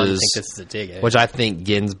does Don think this is a dig at him? Which I think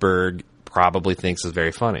Ginsburg probably thinks is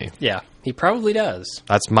very funny. Yeah, he probably does.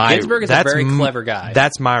 Ginsburg is a very clever guy.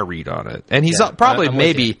 That's my read on it. And he's probably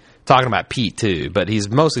maybe talking about Pete, too, but he's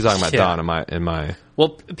mostly talking about Don in my... Well,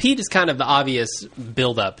 Pete is kind of the obvious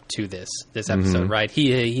build-up to this episode, right?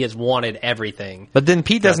 He has wanted everything. But then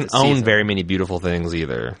Pete doesn't own very many beautiful things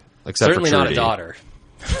either, except certainly for not a daughter.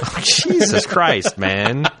 Oh, Jesus Christ,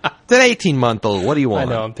 man. It's an 18-month-old. What do you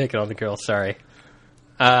want? I know, I'm picking on the girl, sorry.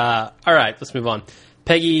 All right, let's move on.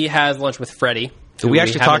 Peggy has lunch with Freddie. Did we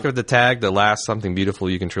actually talk about the tag, the last something beautiful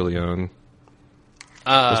you can truly own?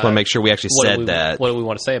 Just want to make sure we actually said that. What do we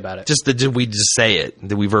want to say about it? Did we just say it?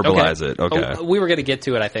 Did we verbalize it? Okay. We were going to get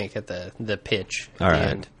to it, I think, at the pitch at the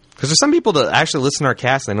end. Because there's some people that actually listen to our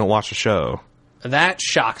cast and they don't watch the show. That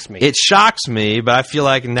shocks me. It shocks me, but I feel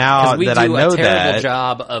like now that I know that... we do a terrible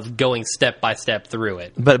job of going step by step through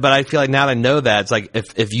it. But I feel like now that I know that, it's like,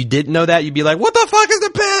 if you didn't know that, you'd be like, what the fuck is the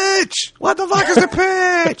pitch? What the fuck is the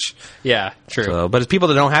pitch? Yeah, true. So, but it's people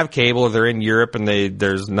that don't have cable, or they're in Europe, and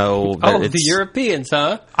there's no... the Europeans,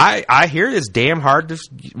 huh? I hear it's damn hard to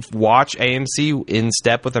watch AMC in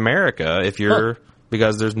step with America if you're...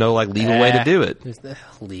 Because there's no legal way to do it.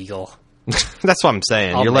 Legal. That's what I'm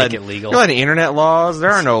saying. I'll make it legal. You're letting internet laws?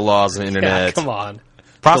 There are no laws in the internet. Yeah, come on.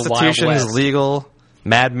 Prostitution is legal.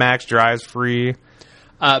 Mad Max drives free.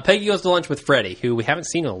 Peggy goes to lunch with Freddie, who we haven't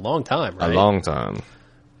seen in a long time, right? A long time.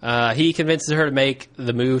 He convinces her to make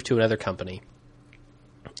the move to another company.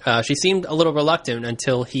 She seemed a little reluctant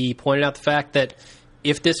until he pointed out the fact that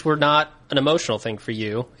if this were not an emotional thing for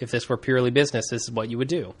you, if this were purely business, this is what you would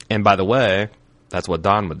do. And by the way, that's what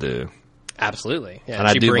Dawn would do. Absolutely. Yeah, and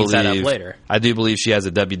she brings that up later. I do believe she has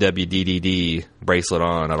a WWDDD bracelet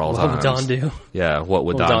on at all times. What would Dawn do? Yeah, what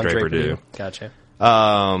would Dawn Draper do? Gotcha.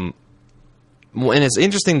 And it's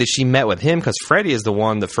interesting that she met with him because Freddie is the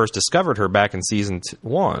one that first discovered her back in season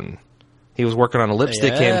 1. He was working on a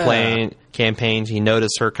lipstick campaign. He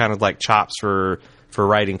noticed her kind of chops for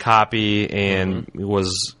writing copy and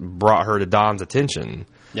brought her to Dawn's attention.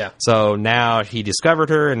 Yeah. So now he discovered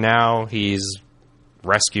her, and now he's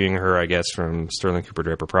rescuing her, I guess, from Sterling Cooper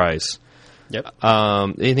Draper Price. Yep.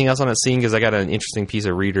 Anything else on that scene? Because I got an interesting piece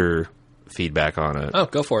of reader feedback on it. Oh,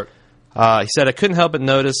 go for it. He said, I couldn't help but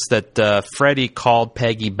notice that Freddie called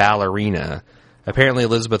Peggy ballerina. Apparently,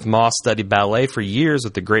 Elizabeth Moss studied ballet for years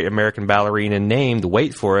with the great American ballerina named,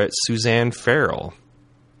 wait for it, Suzanne Farrell.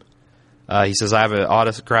 He says, I have an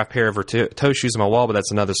autographed pair of her toe shoes on my wall, but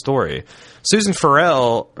that's another story. Susan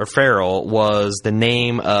Farrell was the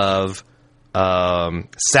name of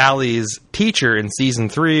Sally's teacher in season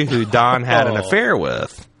 3 who Dawn had an affair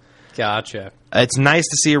with. Gotcha. It's nice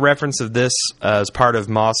to see a reference of this as part of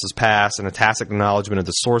Moss's past and a tacit acknowledgement of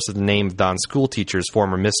the source of the name of Dawn's school teacher's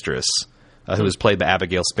former mistress, who was played by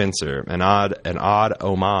Abigail Spencer. An odd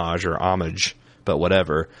homage, but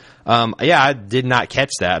whatever. I did not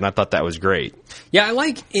catch that, and I thought that was great. Yeah, I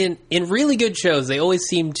like in really good shows, they always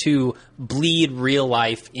seem to bleed real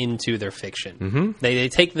life into their fiction. Mm-hmm. They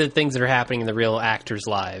take the things that are happening in the real actors'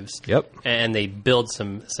 lives, and they build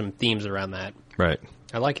some themes around that. Right.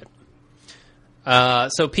 I like it.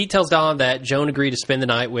 So Pete tells Dawn that Joan agreed to spend the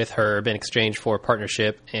night with Herb in exchange for a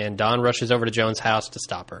partnership, and Dawn rushes over to Joan's house to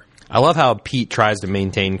stop her. I love how Pete tries to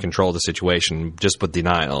maintain control of the situation just with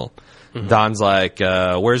denial. Mm-hmm. Dawn's like,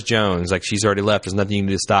 where's Joan? He's like, she's already left. There's nothing you can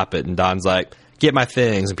do to stop it. And Dawn's like, get my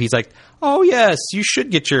things. And Pete's like, oh, yes, you should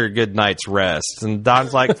get your good night's rest. And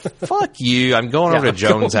Dawn's like, fuck you. I'm going over to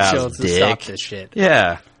Joan's house, dick. To stop this shit.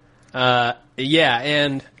 Yeah.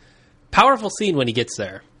 And powerful scene when he gets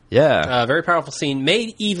there. Yeah. Very powerful scene.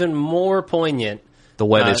 Made even more poignant the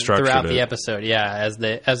way they structured throughout the episode. Yeah, as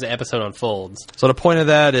the episode unfolds. So the point of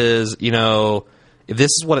that is, if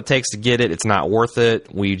this is what it takes to get it, it's not worth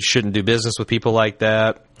it. We shouldn't do business with people like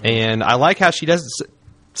that. And I like how she doesn't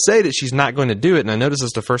say that she's not going to do it. And I noticed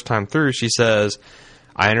this the first time through. She says,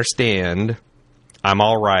 I understand. I'm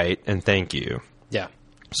all right. And thank you. Yeah.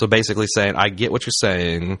 So basically saying, I get what you're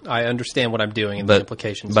saying. I understand what I'm doing and the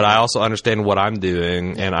implications. But I also understand what I'm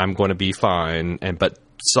doing, and I'm going to be fine. But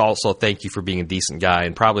also thank you for being a decent guy,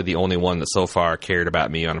 and probably the only one that so far cared about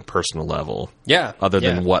me on a personal level. Yeah. Other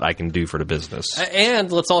than what I can do for the business. And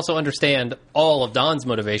let's also understand all of Dawn's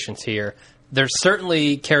motivations here. They're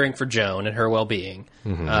certainly caring for Joan and her well-being.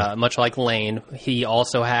 Mm-hmm. Much like Lane, he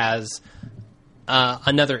also has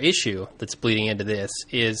another issue that's bleeding into this,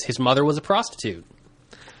 is his mother was a prostitute.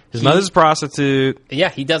 His mother's a prostitute. Yeah,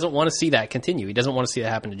 he doesn't want to see that continue. He doesn't want to see that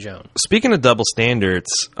happen to Joan. Speaking of double standards,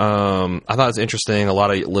 I thought it was interesting. A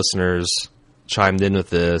lot of listeners chimed in with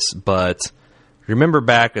this, but remember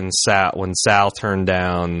back when Sal turned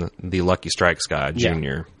down the Lucky Strikes guy,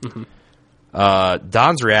 Junior. Yeah. Mm-hmm.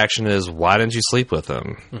 Don's reaction is, "Why didn't you sleep with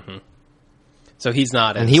him?" Mm-hmm. So he's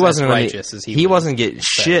not as righteous as he wasn't getting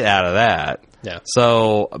shit out of that. Yeah.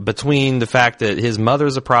 So between the fact that his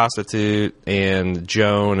mother's a prostitute and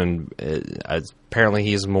Joan, and apparently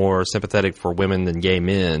he's more sympathetic for women than gay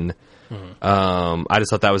men, I just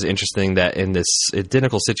thought that was interesting that in this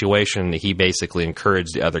identical situation, he basically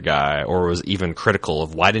encouraged the other guy or was even critical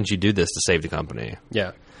of, why didn't you do this to save the company?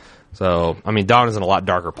 Yeah. So, I mean, Dawn is in a lot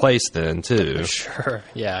darker place then, too. Sure,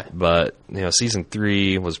 yeah. But, season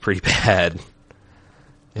 3 was pretty bad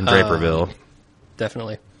in Draperville.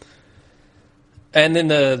 Definitely. And then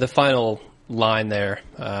the final line there,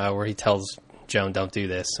 where he tells Joan, don't do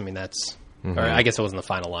this. I mean, that's... Or I guess it wasn't the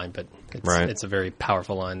final line, but it's a very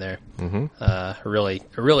powerful line there. Mm-hmm.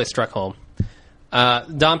 Really struck home.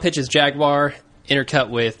 Dawn pitches Jaguar, intercut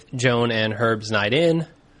with Joan and Herb's night in.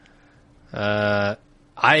 I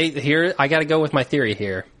got to go with my theory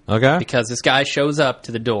here. Okay. Because this guy shows up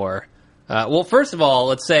to the door. Well, first of all,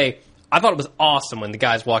 let's say I thought it was awesome when the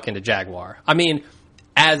guys walk into Jaguar. I mean,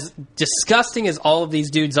 as disgusting as all of these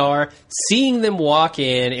dudes are, seeing them walk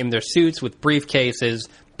in their suits with briefcases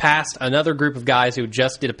past another group of guys who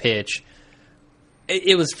just did a pitch,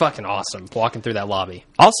 it was fucking awesome walking through that lobby.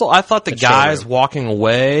 Also, I thought the guys walking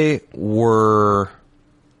away were...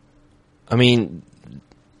 I mean,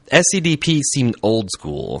 SCDP seemed old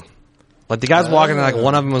school. Like, the guys walking in, like,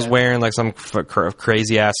 one of them was wearing, like, some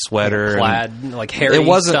crazy-ass sweater. Plaid, like, Harry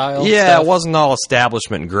style stuff. It wasn't all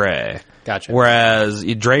establishment gray. Gotcha. Whereas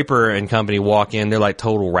Draper and company walk in, they're like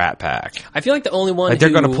total Rat Pack. I feel like the only one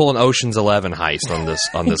they're going to pull an Ocean's 11 heist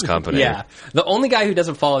on this company. Yeah. The only guy who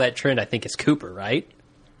doesn't follow that trend, I think, is Cooper, right?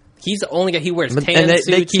 He's the only guy. He wears tan suits.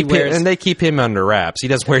 They keep him under wraps. He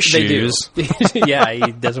doesn't wear shoes. They do. Yeah,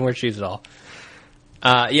 he doesn't wear shoes at all.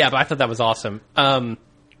 Yeah, but I thought that was awesome.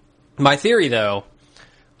 My theory, though,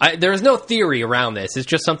 there is no theory around this. It's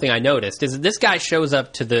just something I noticed, is that this guy shows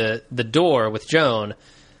up to the door with Joan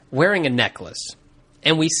wearing a necklace.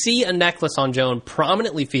 And we see a necklace on Joan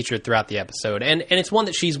prominently featured throughout the episode. And it's one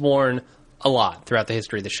that she's worn a lot throughout the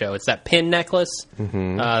history of the show. It's that pin necklace,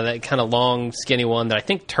 that kind of long, skinny one that I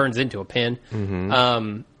think turns into a pin.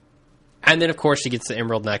 Mm-hmm. And then, of course, she gets the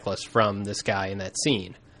emerald necklace from this guy in that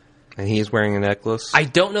scene. And he's wearing a necklace? I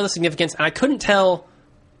don't know the significance, and I couldn't tell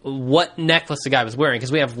what necklace the guy was wearing,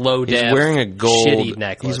 because we have low-def, shitty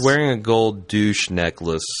necklace. He's wearing a gold douche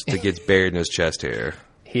necklace that gets buried in his chest hair.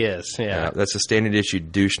 He is, yeah. That's a standard issue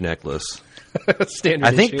douche necklace.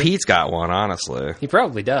 I think Pete's got one, honestly. He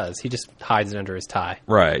probably does. He just hides it under his tie.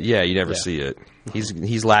 Right, yeah, you never see it.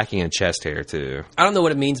 He's lacking in chest hair, too. I don't know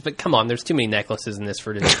what it means, but come on, there's too many necklaces in this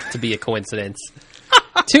for it to be a coincidence.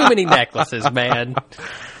 Too many necklaces, man.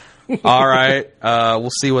 All right, we'll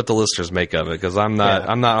see what the listeners make of it, because I'm not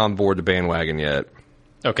on board the bandwagon yet.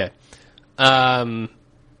 Okay.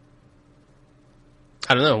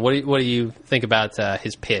 I don't know. What do you think about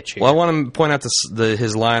his pitch here? Well, I want to point out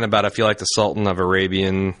his line about I feel like the Sultan of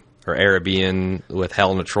Arabian with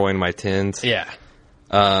Helen of Troy in my tent. Yeah.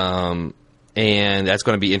 And that's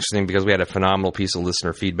going to be interesting because we had a phenomenal piece of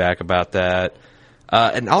listener feedback about that.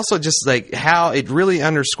 And also just like how it really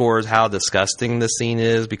underscores how disgusting this scene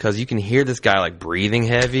is, because you can hear this guy like breathing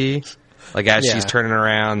heavy. Like, as she's turning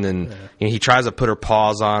around, and he tries to put her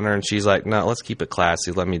paws on her, and she's like, no, let's keep it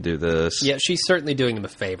classy. Let me do this. Yeah, she's certainly doing him a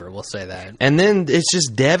favor. We'll say that. And then it's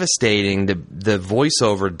just devastating, the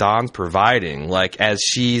voiceover Don's providing. Like, as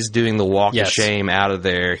she's doing the walk of shame out of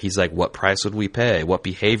there, he's like, what price would we pay? What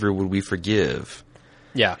behavior would we forgive?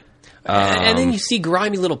 Yeah. And then you see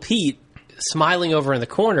grimy little Pete smiling over in the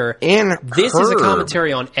corner. And this is a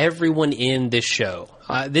commentary on everyone in this show.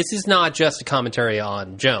 This is not just a commentary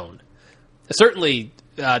on Joan. Certainly,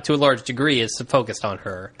 to a large degree, is focused on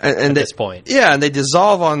her at this point. Yeah, and they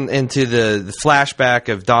dissolve into the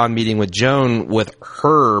flashback of Dawn meeting with Joan with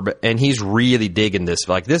Herb, and he's really digging this.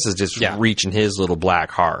 Like, this is just reaching his little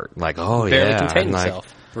black heart. Like, oh, barely contain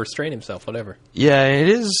himself, restrain himself, whatever. Yeah, it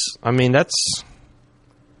is. I mean, that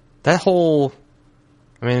whole...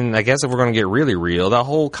 I mean, I guess if we're going to get really real, that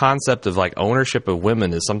whole concept of, like, ownership of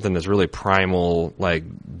women is something that's really primal, like,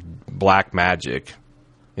 black magic.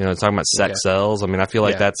 You know, talking about sex cells. I mean, I feel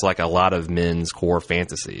like that's like a lot of men's core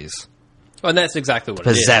fantasies. Well, and that's exactly what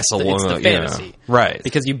Possess it is. a woman. It's the fantasy. Right.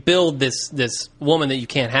 Because you build this woman that you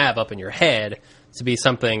can't have up in your head to be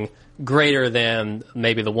something greater than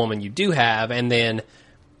maybe the woman you do have, and then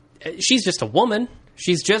she's just a woman.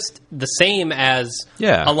 She's just the same as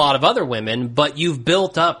a lot of other women, but you've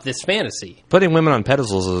built up this fantasy. Putting women on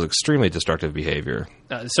pedestals is extremely destructive behavior.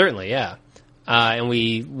 Certainly, yeah. And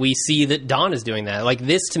we see that Dawn is doing that. Like,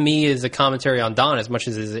 this to me is a commentary on Dawn as much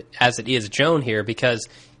as it is Joan here, because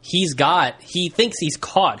he thinks he's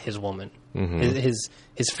caught his woman, his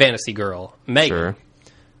fantasy girl, Megan. Sure.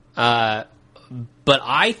 But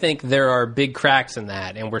I think there are big cracks in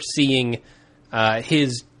that, and we're seeing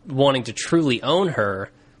his wanting to truly own her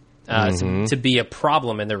to be a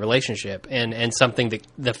problem in their relationship, and something that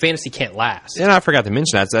the fantasy can't last. And I forgot to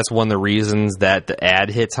mention that's one of the reasons that the ad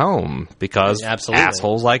hits home, because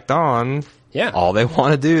assholes like Dawn, all they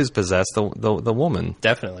want to do is possess the woman.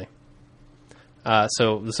 Definitely.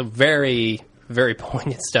 So some very, very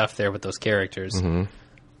poignant stuff there with those characters.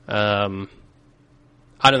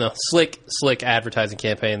 I don't know. Slick advertising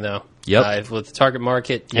campaign, though. Yep. With the target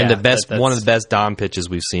market. And the best, one of the best Don pitches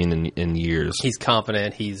we've seen in years. He's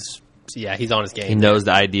confident. He's on his game. He knows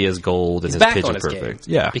the idea is gold, and he's his back pitch on is his perfect.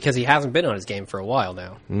 Game. Yeah. Because he hasn't been on his game for a while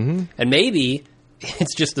now. Mm-hmm. And maybe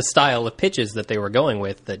it's just the style of pitches that they were going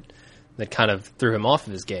with that kind of threw him off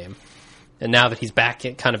of his game. And now that he's back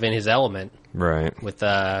kind of in his element, right, with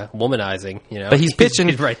womanizing, but he's pitching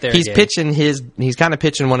he's right there. He's pitching he's kind of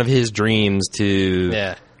pitching one of his dreams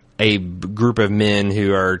to a group of men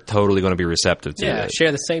who are totally going to be receptive to it.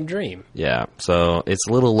 Share the same dream. Yeah, so it's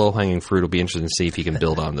a little low hanging fruit. It'll be interesting to see if he can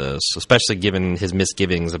build on this, especially given his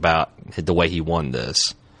misgivings about the way he won this.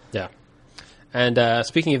 Yeah, and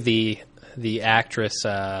speaking of the actress,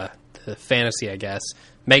 the fantasy, I guess,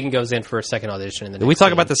 Megan goes in for a second audition. Did we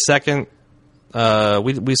talk about the second?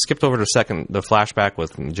 We skipped over to the flashback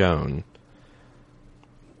with Joan.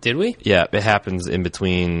 Did we? Yeah, it happens in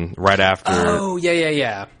between, right after. Oh,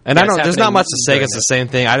 yeah. And there's not much to say. It's the same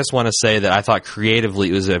thing. I just want to say that I thought creatively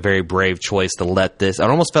it was a very brave choice to let this. I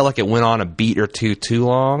almost felt like it went on a beat or two too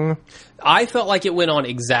long. I felt like it went on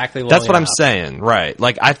exactly long That's what enough. I'm saying, right.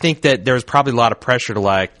 Like, I think that there was probably a lot of pressure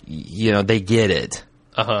to, they get it.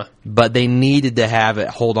 Uh-huh. But they needed to have it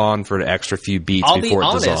hold on for an extra few beats before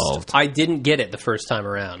it dissolved. I didn't get it the first time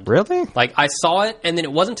around. Really? Like, I saw it, and then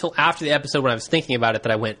it wasn't until after the episode when I was thinking about it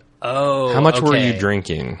that I went, oh, How much were you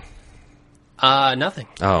drinking? Nothing.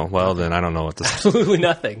 Oh, well, then I don't know what this is. Absolutely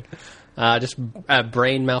nothing. Just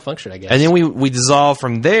brain malfunction, I guess. And then we dissolve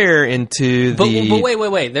from there into the...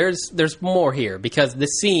 But wait. There's more here, because the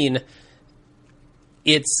scene,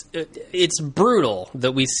 it's brutal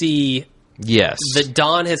that we see... Yes. That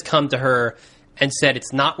Dawn has come to her and said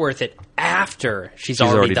it's not worth it after she's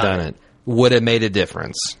already done it. Would have made a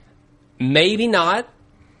difference. Maybe not,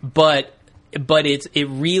 but it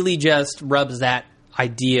really just rubs that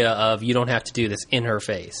idea of you don't have to do this in her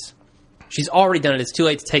face. She's already done it. It's too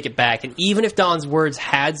late to take it back. And even if Dawn's words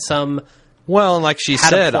had some... Well, and like she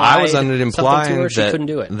said, I was under implying that couldn't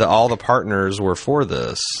do it. All the partners were for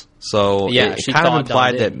this. So it kind of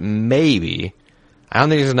implied that maybe... I don't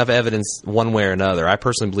think there's enough evidence one way or another. I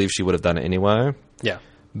personally believe she would have done it anyway. Yeah.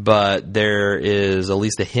 But there is at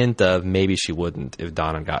least a hint of maybe she wouldn't if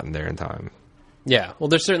Dawn had gotten there in time. Yeah. Well,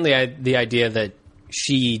 there's certainly the idea that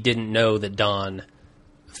she didn't know that Dawn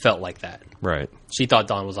felt like that. Right. She thought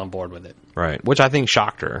Dawn was on board with it. Right. Which I think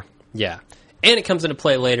shocked her. Yeah. And it comes into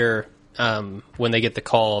play later when they get the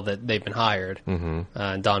call that they've been hired. Mm-hmm.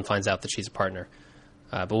 And Dawn finds out that she's a partner.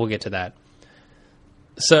 But we'll get to that.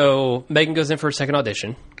 So Megan goes in for a second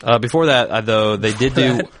audition. Before that, though, they did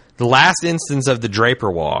do the last instance of the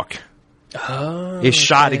Draper Walk. Oh, it's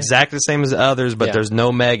shot exactly the same as the others, but there's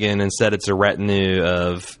no Megan. Instead, it's a retinue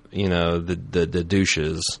of the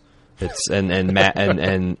douches. It's and Matt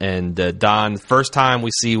and Don. First time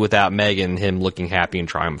we see without Megan, him looking happy and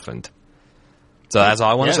triumphant. So that's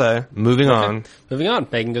all I want to say. Moving on.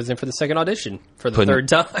 Megan goes in for the second audition for the third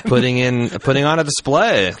time. putting on a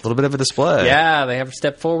display, a little bit of a display. Yeah, they have her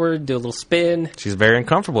step forward, do a little spin. She's very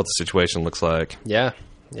uncomfortable with the situation, looks like. Yeah.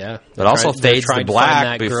 But also fades to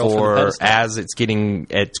black before as it's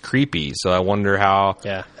creepy. So I wonder how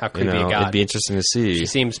creepy it got. It'd be interesting to see. She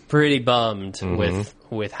seems pretty bummed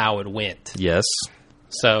with how it went. Yes.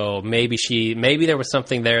 So maybe there was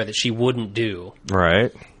something there that she wouldn't do.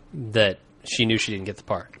 Right. That she knew she didn't get the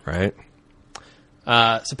part. Right.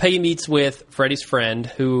 So Peggy meets with Freddie's friend,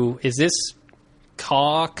 who is this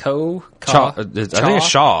Chaw? I think it's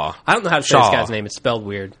Shaw. I don't know how to say this guy's name. It's spelled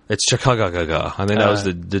weird. It's Chakagaga. I think that was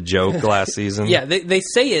the joke last season. Yeah, they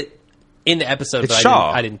say it in the episode, it's but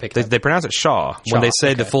Shaw. I didn't pick it up. They pronounce it Shaw. When they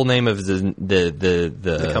say the full name of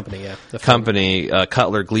the company, the company,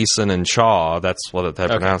 Cutler, Gleason, and Shaw, that's what they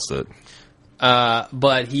pronounced it.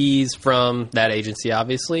 But he's from that agency,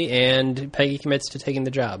 obviously, and Peggy commits to taking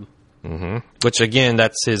the job. Mm-hmm. Which, again,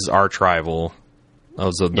 that's his arch rival.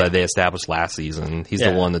 That they established last season. He's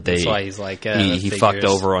the one that that's why he's like he fucked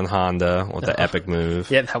over on Honda with the epic move.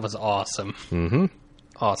 Yeah, that was awesome. Mm-hmm.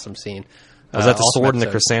 Awesome scene. Was that the sword and the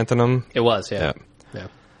chrysanthemum? It was, yeah.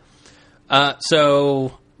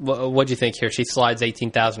 So, what'd you think here? She slides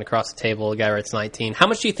 $18,000 across the table. The guy writes 19. How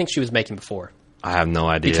much do you think she was making before? I have no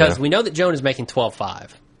idea. Because we know that Joan is making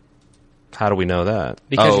 $12,500. How do we know that?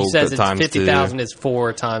 Because she says it's $50,000 is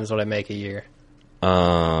 4 times what I make a year.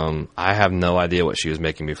 I have no idea what she was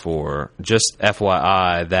making before. Just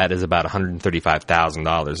FYI, that is about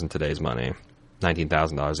 $135,000 in today's money.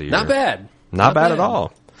 $19,000 a year. Not bad. Not bad at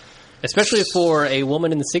all. Especially for a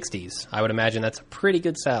woman in the 60s. I would imagine that's a pretty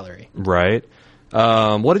good salary. Right.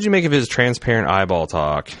 What did you make of his transparent eyeball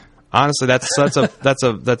talk? Honestly, that's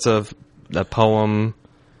a poem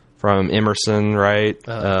from Emerson, right?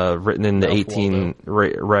 Written in the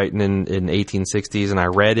 1860s, and I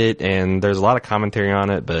read it, and there's a lot of commentary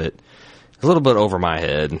on it, but it's a little bit over my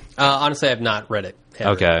head. Honestly, I've not read it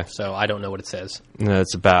ever, okay, so I don't know what it says.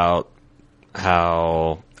 It's about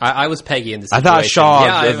how I was Peggy in this situation. I thought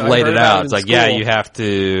Shaw laid it out. It's like, yeah, you have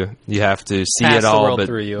to see Pass it all,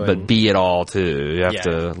 but be it all too. You have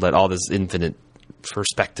to let all this infinite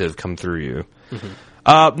perspective come through you.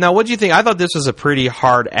 Mm-hmm. Now, what do you think? I thought this was a pretty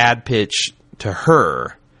hard ad pitch to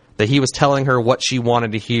her, that he was telling her what she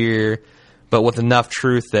wanted to hear, but with enough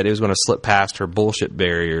truth that it was going to slip past her bullshit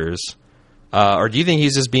barriers. Or do you think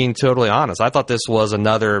he's just being totally honest? I thought this was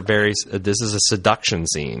this is a seduction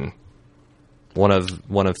scene. One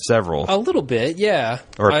of several. A little bit, yeah.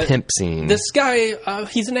 Or a pimp scene. This guy,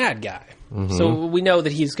 he's an ad guy. Mm-hmm. So we know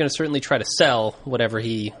that he's going to certainly try to sell whatever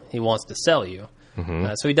he wants to sell you.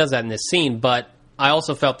 Mm-hmm. So he does that in this scene, but I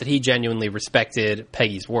also felt that he genuinely respected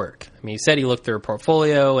Peggy's work. I mean, he said he looked through her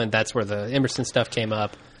portfolio, and that's where the Emerson stuff came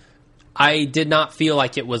up. I did not feel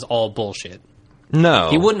like it was all bullshit. No.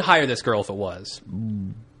 He wouldn't hire this girl if it was.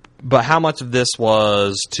 But how much of this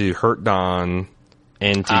was to hurt Don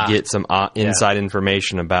and to get some inside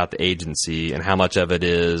information about the agency, and how much of it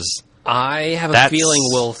is... I have a feeling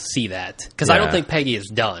we'll see that, because I don't think Peggy is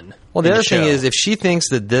done. Well, the other thing is, if she thinks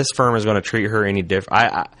that this firm is going to treat her any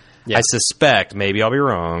different... I suspect, maybe I'll be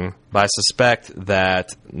wrong, but I suspect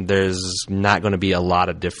that there's not going to be a lot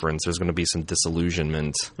of difference. There's going to be some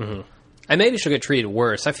disillusionment. Mm-hmm. And maybe she'll get treated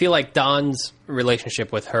worse. I feel like Don's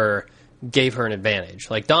relationship with her gave her an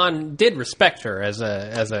advantage. Like, Don did respect her as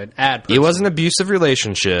an ad person. It was an abusive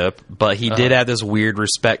relationship, but he did have this weird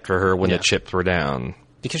respect for her when the chips were down.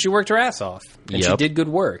 Because she worked her ass off, and she did good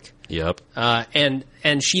work. Yep. And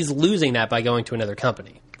she's losing that by going to another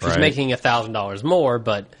company. She's making $1,000 more,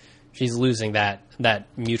 but she's losing that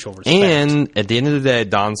mutual respect. And at the end of the day,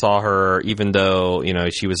 Don saw her, even though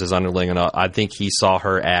she was his underling, and I think he saw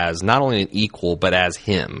her as not only an equal, but as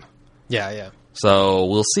him. Yeah. So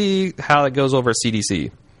we'll see how it goes over at CDC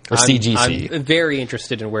or CGC. I'm very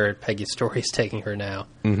interested in where Peggy's story is taking her now.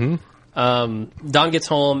 Mm-hmm. Don gets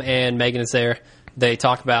home, and Megan is there. They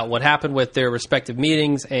talk about what happened with their respective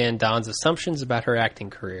meetings and Don's assumptions about her acting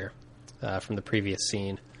career from the previous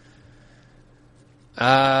scene.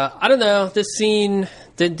 I don't know. This scene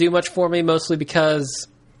didn't do much for me, mostly because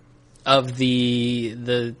of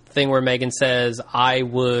the thing where Megan says, I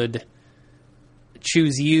would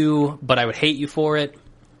choose you, but I would hate you for it.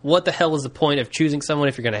 What the hell is the point of choosing someone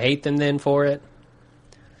if you're going to hate them then for it?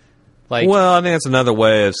 Well, I think that's another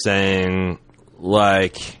way of saying,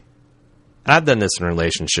 I've done this in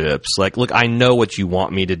relationships. Look, I know what you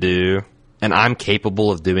want me to do, and I'm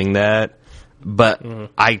capable of doing that. But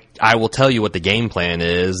I will tell you what the game plan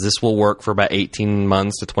is. This will work for about 18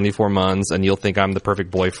 months to 24 months, and you'll think I'm the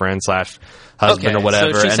perfect boyfriend / husband or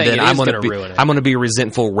whatever. So and then I'm going to be a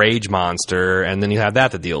resentful rage monster, and then you have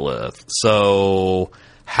that to deal with. So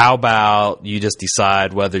how about you just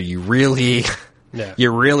decide whether you really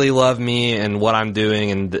you really love me and what I'm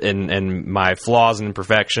doing and my flaws and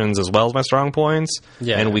imperfections as well as my strong points,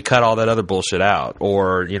 and we cut all that other bullshit out,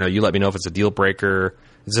 or you let me know if it's a deal breaker.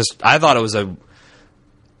 It's just, I thought it was a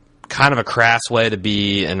kind of a crass way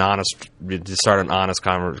to start an honest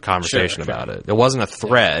conversation about it. It wasn't a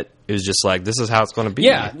threat. It was just like, this is how it's going to be.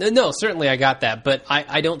 Yeah, no, certainly I got that, but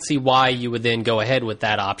I don't see why you would then go ahead with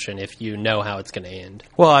that option if you know how it's going to end.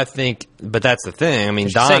 Well, I think, but that's the thing. I mean,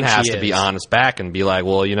 Don has to be honest back and be like,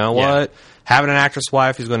 well, you know what? Having an actress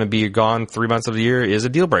wife who's going to be gone 3 months of the year is a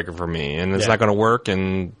deal breaker for me, and it's not going to work,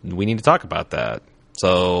 and we need to talk about that.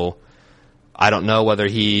 So I don't know whether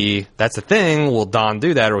that's the thing, will Don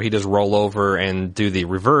do that, or he just roll over and do the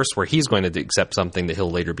reverse where he's going to accept something that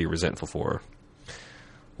he'll later be resentful for.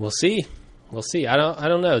 We'll see. I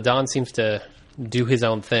don't know. Don seems to do his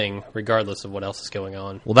own thing regardless of what else is going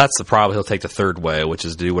on. Well, that's the problem. He'll take the third way, which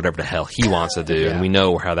is to do whatever the hell he wants to do, and we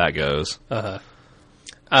know how that goes. So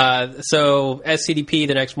SCDP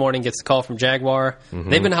the next morning gets a call from Jaguar. Mm-hmm.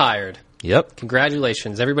 They've been hired. Yep.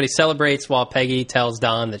 Congratulations. Everybody celebrates while Peggy tells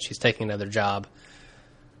Don that she's taking another job.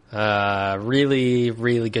 Really,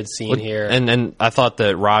 really good scene here. And I thought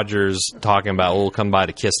that Rogers talking about, we'll come by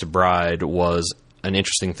to kiss the bride, was an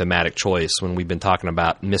interesting thematic choice when we've been talking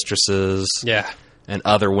about mistresses and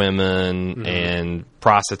other women and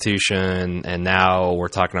prostitution, and now we're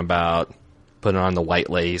talking about putting on the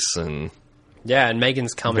white lace and... Yeah, and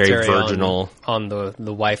Megan's commentary on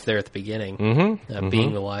the wife there at the beginning,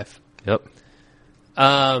 being the wife. Yep.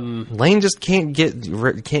 Lane just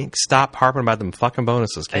can't stop harping about them fucking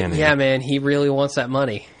bonuses, can he? Yeah, man, he really wants that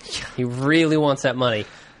money. He really wants that money.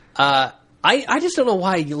 I just don't know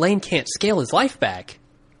why Lane can't scale his life back.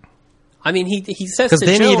 I mean, he says to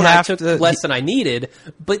then Joan, he'd I have took to- less than I needed,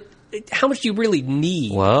 but how much do you really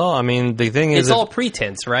need? Well, I mean, the thing is, It's all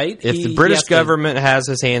pretense, right? if He the British has to- government has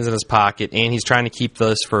his hands in his pocket and he's trying to keep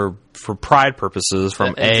this for pride purposes from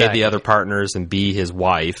Exactly. A, the other partners, and B, his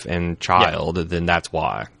wife and child, then that's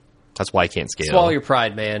why. That's why he can't scale. Swallow your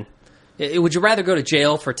pride, man. Would you rather go to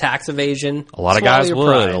jail for tax evasion? A lot of Swallow guys your would.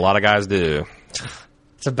 pride. A lot of guys do.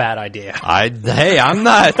 It's a bad idea. I'm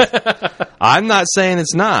not saying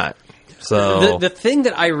it's not. So The thing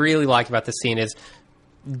that I really like about this scene is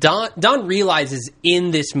Dawn realizes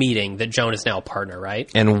in this meeting that Joan is now a partner, right?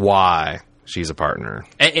 and why she's a partner.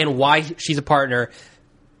 And why she's a partner.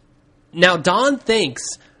 Now, Dawn thinks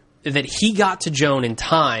that he got to Joan in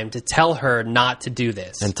time to tell her not to do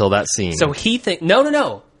this. Until that scene. So he thinks,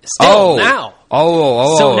 no. Still, now.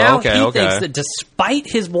 So now okay, he okay. thinks that despite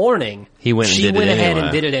his warning, He went and she did it went ahead anyway.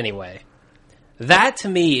 and did it anyway. That, to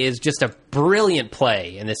me, is just a brilliant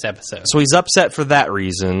play in this episode. So he's upset for that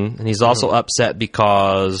reason, and he's also upset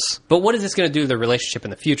because But what is this going to do to the relationship in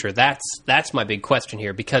the future? That's my big question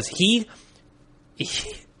here, because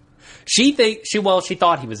she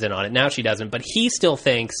thought he was in on it. Now she doesn't, but he still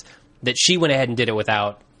thinks that she went ahead and did it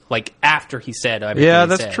without, like, after he said everything yeah, he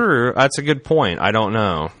that's said. true. That's a good point. I don't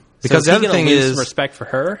know. Because So the is he other gonna thing lose is, respect for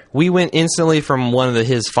her. we went instantly from one of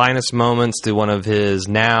his finest moments to one of his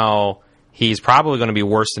now. He's probably going to be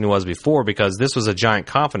worse than he was before because this was a giant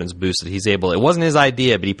confidence boost that he's able. It wasn't his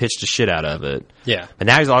idea, but he pitched the shit out of it. Yeah. But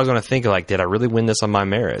now he's always going to think like, did I really win this on my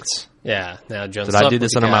merits? Yeah. Now Joan Did I do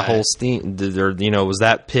this under my whole steam? Was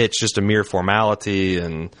that pitch just a mere formality?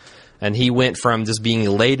 And he went from just being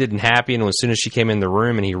elated and happy, and as soon as she came in the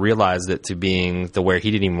room and he realized it, to being the where he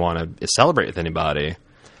didn't even want to celebrate with anybody,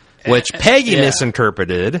 which Peggy yeah.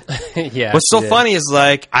 misinterpreted. Yeah. What's so she did. funny is,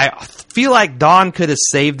 like, I feel like Dawn could have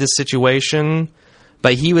saved this situation,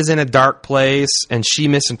 but he was in a dark place, and she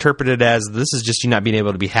misinterpreted it as this is just you not being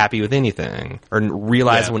able to be happy with anything or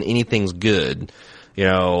realize Yeah. when anything's good. You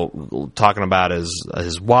know, talking about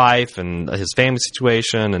his wife and his family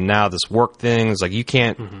situation, and now this work thing. It's like you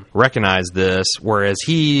can't recognize this, whereas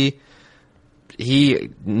he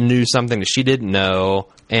knew something that she didn't know,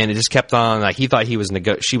 and it just kept on. Like he thought she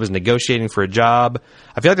was negotiating for a job.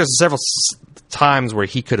 I feel like there's several times where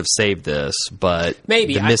he could have saved this, but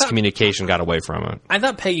Maybe. the I thought- miscommunication got away from it. I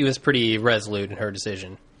thought Peggy was pretty resolute in her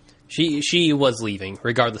decision. She was leaving,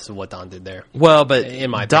 regardless of what Dawn did there. Well, but In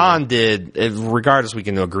my Don did, regardless, we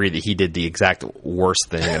can agree that he did the exact worst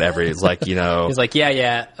thing at every. It's like, you know, He's like,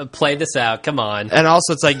 yeah, play this out. Come on. and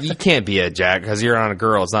also it's like you can't be a jack because you're on a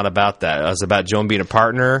girl. It's not about that. It's about Joan being a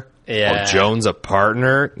partner. Yeah. Oh, Joan's a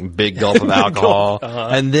partner. Big gulp of alcohol.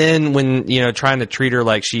 And then when, you know, trying to treat her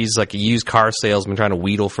like she's like a used car salesman trying to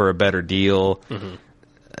wheedle for a better deal.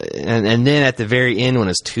 And then at the very end when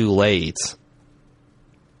it's too late,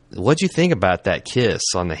 what'd you think about that kiss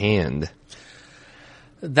on the hand?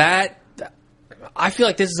 That I feel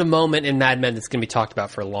like this is a moment in Mad Men that's going to be talked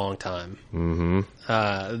about for a long time.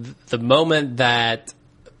 Mm-hmm. The moment that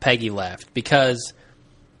Peggy left, because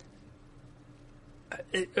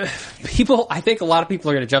I think a lot of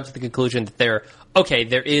people are going to jump to the conclusion that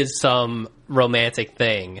there is some romantic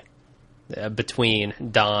thing between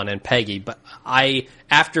Don and Peggy, but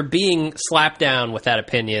after being slapped down with that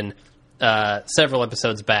opinion several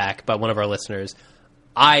episodes back by one of our listeners,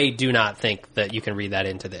 I do not think that you can read that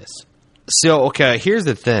into this. So, okay, here's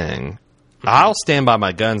the thing. I'll stand by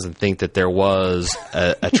my guns and think that there was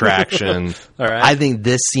attraction. All right. I think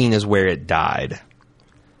this scene is where it died.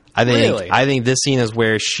 Really? I think this scene is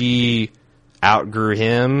where she outgrew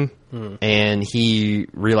him and he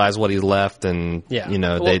realized what he left, and Yeah. you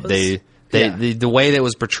know, Well, the way that it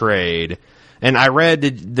was portrayed. And I read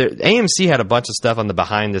the AMC had a bunch of stuff on the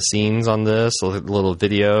behind the scenes on this, a little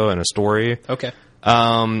video and a story. Okay.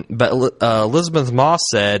 But Elizabeth Moss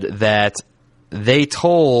said that they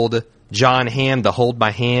told John Hamm to hold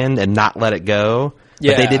my hand and not let it go,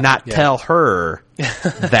 but they did not tell her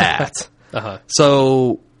that.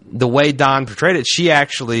 So the way Dawn portrayed it,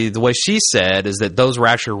 the way she said is that those were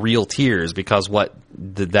actually real tears because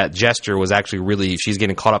that gesture was actually really, she's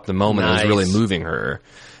getting caught up in the moment. Nice. It was really moving her.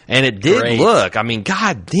 And it did Great. look, I mean,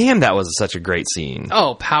 god damn, that was such a great scene.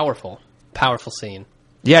 Oh, powerful scene.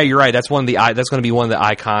 Yeah, you're right. That's going to be one of the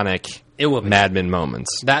iconic It will be. Mad Men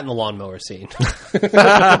moments. That and the lawnmower scene.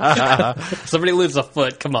 Somebody loses a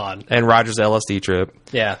foot. Come on. And Roger's LSD trip.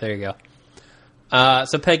 Yeah, there you go.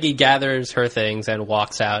 So Peggy gathers her things and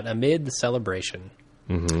walks out amid the celebration.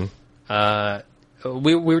 Mm-hmm.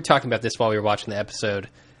 we were talking about this while we were watching the episode.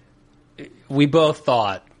 We both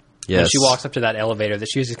thought when she walks up to that elevator that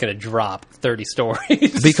she was just going to drop 30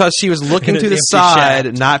 stories. Because she was looking to the side,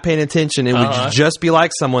 shaft. Not paying attention. It would just be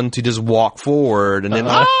like someone to just walk forward and then,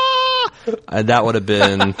 that would have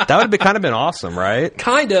been kind of been awesome, right?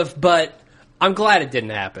 Kind of, but I'm glad it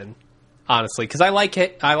didn't happen, honestly, because I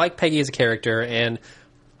like Peggy as a character, and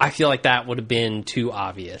I feel like that would have been too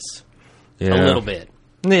obvious. A little bit.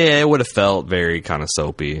 Yeah, it would have felt very kind of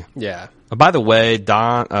soapy. Yeah. By the way,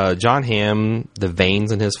 John Hamm, the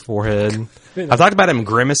veins in his forehead. I talked about him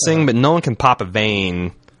grimacing, but no one can pop a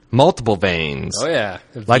vein. Multiple veins. Oh, yeah.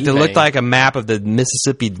 Like they looked like a map of the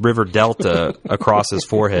Mississippi River Delta across his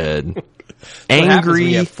forehead. Angry.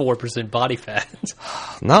 When you have 4% body fat.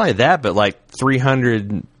 Not only that, but like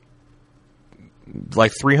 300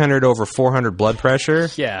 over 400 blood pressure.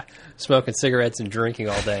 Yeah. Smoking cigarettes and drinking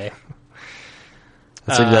all day.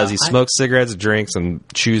 That's what he does. He smokes cigarettes, drinks, and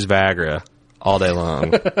chews Viagra all day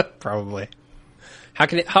long. Probably. How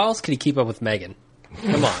else can he keep up with Megan?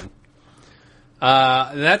 Come on.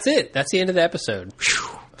 That's it. That's the end of the episode.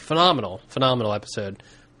 Phenomenal episode.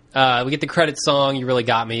 We get the credit song, You Really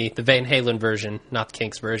Got Me, the Van Halen version, not the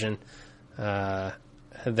Kinks version.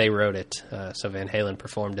 They wrote it, so Van Halen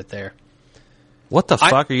performed it there. What the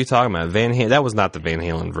fuck are you talking about? That was not the Van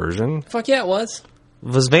Halen version. Fuck yeah, it was.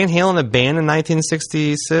 Was Van Halen a band in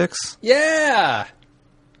 1966? Yeah.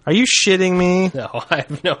 Are you shitting me? No, I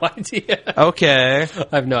have no idea. Okay.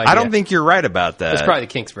 I have no idea. I don't think you're right about that. It's probably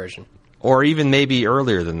the Kinks version. Or even maybe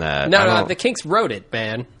earlier than that. No, the Kinks wrote it,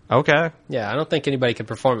 man. Okay. Yeah, I don't think anybody could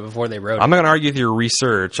perform it before they wrote it. I'm not going to argue with your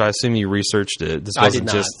research. I assume you researched it. This wasn't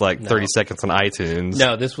just like 30 seconds on iTunes.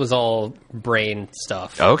 No, this was all brain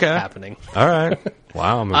stuff happening. All right.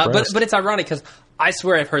 Wow, I'm impressed. But it's ironic because I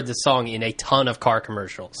swear I've heard this song in a ton of car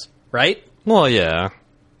commercials, right? Well, yeah.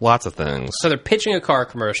 Lots of things. So they're pitching a car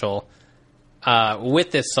commercial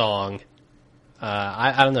with this song.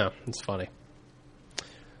 I don't know. It's funny.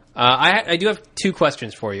 I do have two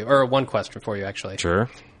questions for you, or one question for you, actually. Sure.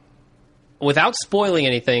 Without spoiling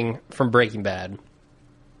anything from Breaking Bad,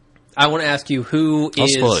 I want to ask you I'll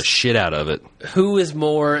spoil the shit out of it. Who is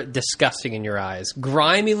more disgusting in your eyes,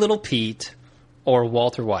 grimy little Pete or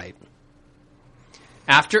Walter White?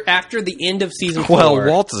 After the end of season 4, well,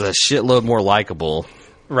 Walt is a shitload more likable,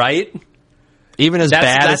 right? Even as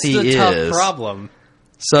bad as he is. That's the tough problem.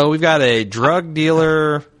 So we've got a drug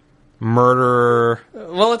dealer, murderer.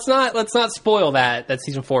 Well, let's not spoil that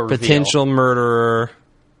season 4 reveal. Potential murderer.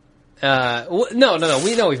 No.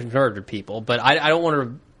 We know we've murdered people, but I don't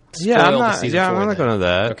want to spoil the season 4. I'm not going to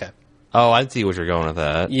that. Okay. Oh, I see what you're going with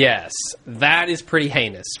that. Yes, that is pretty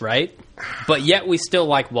heinous, right? But yet we still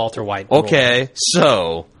like Walter White. Okay,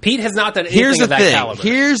 so Pete has not done anything of that caliber.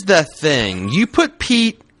 Here's the thing. You put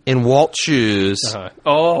Pete in Walt's shoes.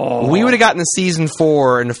 Oh, we would have gotten to season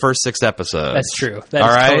 4 in the first 6 episodes. That's true.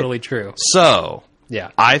 That is totally true. So,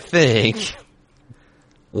 yeah, I think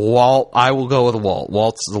Walt. I will go with Walt.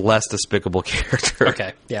 Walt's the less despicable character.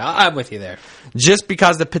 Okay, yeah, I'm with you there. Just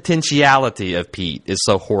because the potentiality of Pete is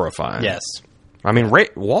so horrifying. Yes, I mean,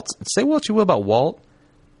 Walt. Say what you will about Walt.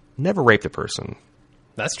 Never raped a person.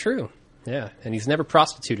 That's true. Yeah, and he's never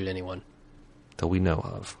prostituted anyone that we know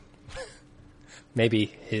of. Maybe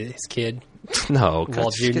his kid. No,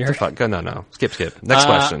 Walt Jr. No. Skip. Next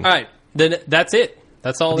question. All right, then that's it.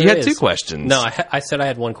 That's all. You had 2 questions. No, I said I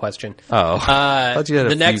had 1 question. Oh, I thought you had a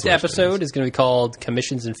the few next questions. episode is going to be called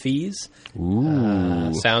Commissions and Fees.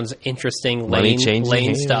 Ooh, sounds interesting.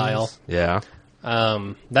 Lane style. Yeah.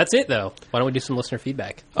 That's it though. Why don't we do some listener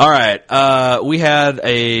feedback? All right. We had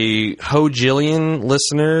a Hojillion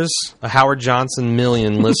listeners, a Howard Johnson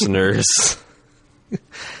million listeners.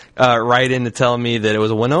 Write in to tell me that it was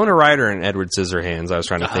a Winona Ryder and Edward Scissorhands I was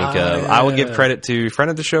trying to think of. Yeah. I will give credit to friend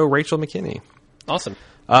of the show, Rachel McKinney. Awesome.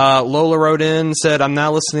 Lola wrote in, said, I'm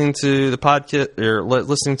now listening to the podcast, or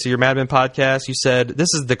listening to your Mad Men podcast. You said, this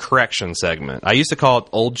is the correction segment. I used to call it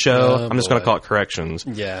Old Show. I'm just going to call it Corrections.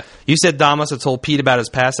 Yeah. You said Don must have told Pete about his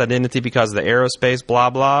past identity because of the aerospace, blah,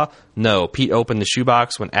 blah. No, Pete opened the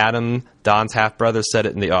shoebox when Adam, Don's half-brother, said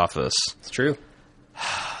it in the office. It's true.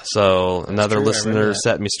 So another listener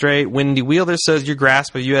set me straight. Wendy Wheeler says your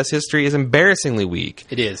grasp of U.S. history is embarrassingly weak.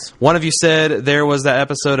 It is. One of you said there was that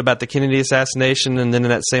episode about the Kennedy assassination, and then in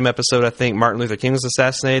that same episode, I think Martin Luther King was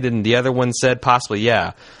assassinated, and the other one said possibly,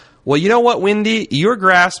 yeah. Well, you know what, Wendy? Your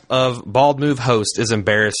grasp of Bald Move host is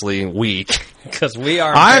embarrassingly weak. Because we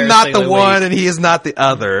are I'm not the one, and he is not the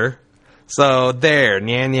other. So there,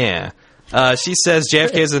 nya. She says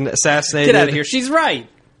JFK is assassinated. Get out of here. She's right.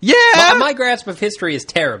 Yeah! My grasp of history is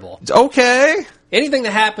terrible. Okay. Anything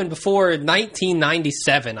that happened before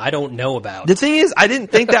 1997, I don't know about. The thing is, I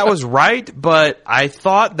didn't think that was right, but I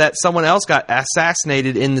thought that someone else got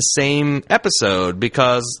assassinated in the same episode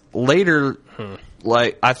because later,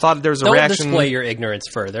 like, I thought there was a Don't reaction display your ignorance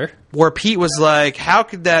further. where Pete was like, how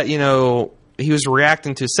could that, you know, he was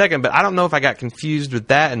reacting to a second, but I don't know if I got confused with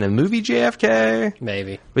that in the movie JFK.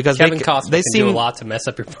 Maybe. Because Kevin Costner they can do a lot to mess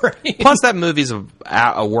up your brain. Plus, that movie's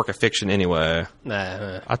a work of fiction anyway.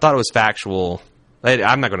 I thought it was factual.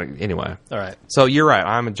 I'm not going to... Anyway. All right. So, you're right.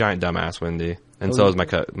 I'm a giant dumbass, Wendy. And so is my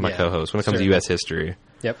co-host when it comes to U.S. history.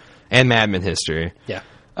 Yep. And Mad Men history. Yeah.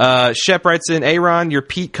 Shep writes in, Aaron, your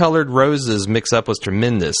peat-colored roses mix-up was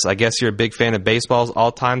tremendous. I guess you're a big fan of baseball's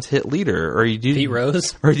all-time hit leader. Or Pete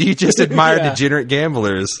Rose? Or do you just admire degenerate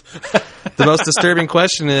gamblers? The most disturbing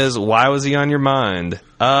question is, why was he on your mind?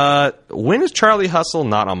 When is Charlie Hustle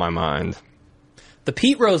not on my mind? The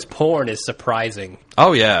Pete Rose porn is surprising.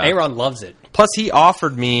 Oh, yeah. Aaron loves it. Plus, he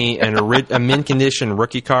offered me a mint-condition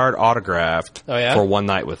rookie card autographed for one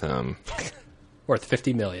night with him. Worth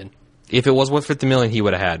 $50 million. If it was worth $50 million, he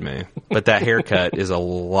would have had me. But that haircut is a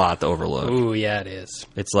lot to overlook. Ooh, yeah, it is.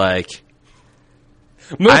 It's like...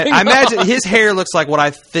 I imagine his hair looks like what I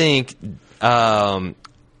think Donald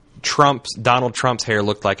Trump's hair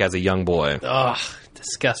looked like as a young boy. Ugh,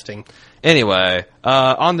 disgusting. Anyway,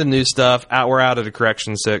 on the new stuff, we're out of the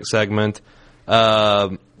correction segment.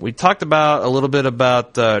 We talked a little bit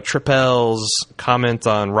about Trippel's comment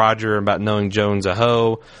on Roger about knowing Joan's a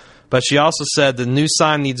hoe. But she also said the new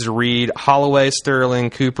sign needs to read Holloway, Sterling,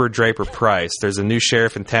 Cooper, Draper, Price. There's a new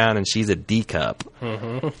sheriff in town, and she's a D-cup.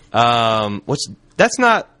 That's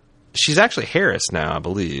not... She's actually Harris now, I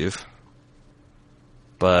believe.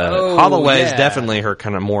 But Holloway is definitely her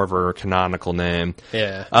kind of more of her canonical name.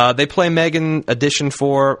 Yeah. They play Megan Edition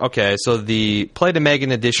 4. Okay, so the play to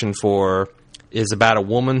Megan Edition 4 is about a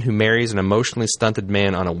woman who marries an emotionally stunted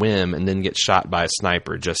man on a whim and then gets shot by a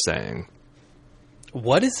sniper, just saying.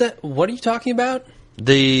 What is that? What are you talking about?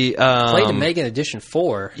 The play to Megan Edition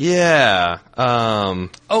 4. Yeah.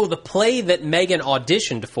 The play that Megan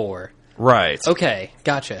auditioned for. Right. Okay,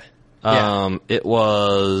 gotcha. It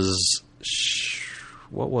was...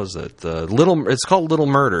 What was it? It's called Little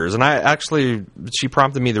Murders, and she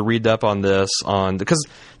prompted me to read up on this because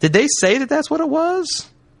did they say that that's what it was?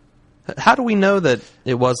 How do we know that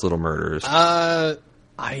it was Little Murders?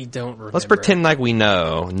 I don't remember. Let's pretend like we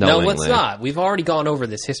know. Knowingly. No, let's not. We've already gone over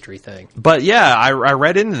this history thing. But yeah, I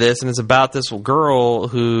read into this, and it's about this girl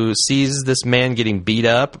who sees this man getting beat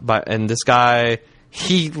up, and this guy,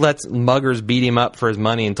 he lets muggers beat him up for his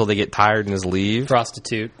money until they get tired and just leave.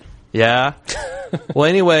 Prostitute. Yeah. Well,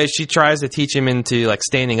 anyway, she tries to teach him into like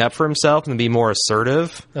standing up for himself and be more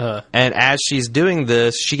assertive. And as she's doing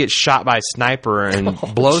this, she gets shot by a sniper and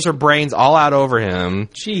blows her brains all out over him.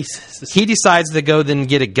 Jesus. He decides to go then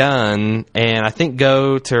get a gun and I think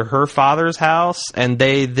go to her father's house, and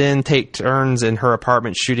they then take turns in her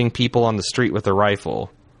apartment shooting people on the street with a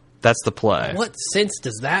rifle. That's the play. What sense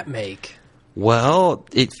does that make? Well,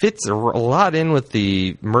 it fits a lot in with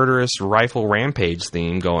the murderous rifle rampage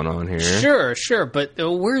theme going on here. Sure, but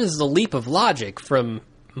where is the leap of logic from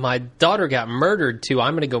my daughter got murdered to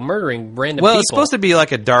I'm going to go murdering random people? Well, it's supposed to be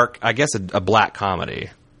like a dark, I guess, a black comedy.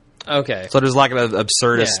 Okay. So there's like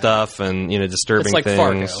absurdist stuff and, disturbing it's like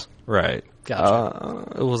things. Fargo. Right.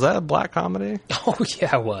 Gotcha. Was that a black comedy? Oh,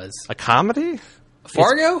 yeah, it was. A comedy?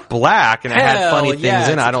 Fargo? It's black, and it had funny things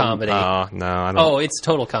in it. I don't. Comedy. Oh, no, I don't. Oh, it's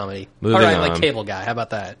total comedy. Moving All right, on. like Cable Guy. How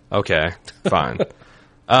about that? Okay, fine.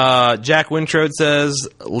 Jack Wintrode says,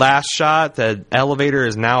 last shot, the elevator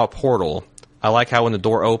is now a portal. I like how when the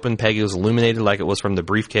door opened, Peggy was illuminated like it was from the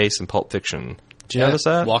briefcase in Pulp Fiction. Did you notice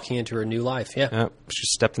that? Walking into her new life, Yep, she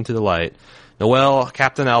stepped into the light. Noel,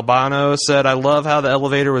 Captain Albano said, I love how the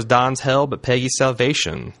elevator was Don's hell, but Peggy's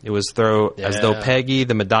salvation. It was as though Peggy,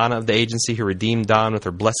 the Madonna of the agency who redeemed Don with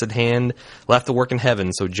her blessed hand, left to work in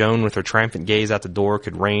heaven so Joan, with her triumphant gaze out the door,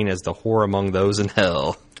 could reign as the whore among those in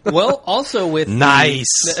hell. Well, also with... Nice!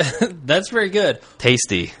 That's very good.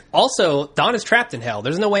 Tasty. Also, Don is trapped in hell.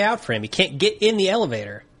 There's no way out for him. He can't get in the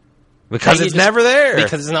elevator. Because Peggy it's never there.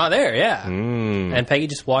 Because it's not there, yeah. And Peggy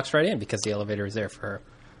just walks right in because the elevator is there for her.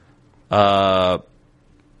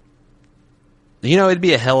 It'd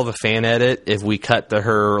be a hell of a fan edit if we cut to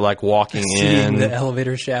her like walking in the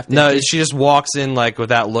elevator shaft. No, she just walks in like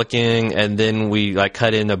without looking, and then we like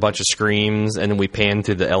cut in a bunch of screams, and then we pan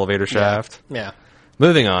to the elevator shaft. Yeah.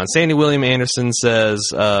 Moving on, Sandy William Anderson says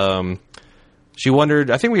she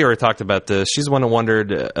wondered. I think we already talked about this. She's the one who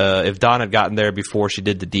wondered if Dawn had gotten there before she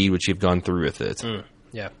did the deed, would she have gone through with it?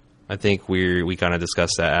 Yeah. I think we kind of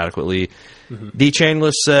discussed that adequately. D.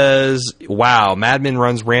 Chandler says, wow, Mad Men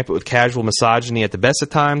runs rampant with casual misogyny at the best of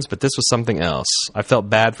times, but this was something else. I felt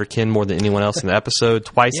bad for Ken more than anyone else in the episode.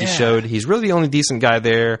 Twice he showed he's really the only decent guy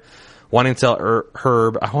there, wanting to tell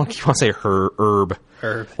Herb, I want to say Herb.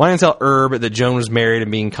 Wanting to tell Herb that Joan was married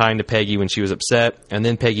and being kind to Peggy when she was upset, and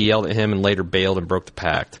then Peggy yelled at him and later bailed and broke the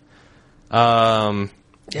pact. We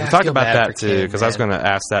talked about that too, because I was going to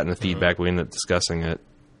ask that in the feedback. We ended up discussing it.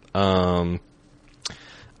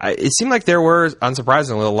 It seemed like there were,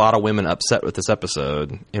 unsurprisingly, a lot of women upset with this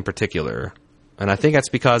episode in particular. And I think that's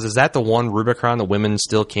because, is that the one Rubicon that women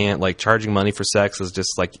still can't, like, charging money for sex is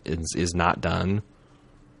just, like, is not done?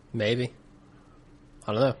 Maybe.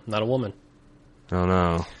 I don't know. I'm not a woman. I don't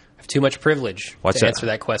know. I have too much privilege to answer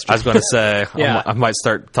that question. I was going to say, I might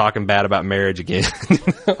start talking bad about marriage again.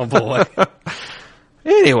 Oh, boy.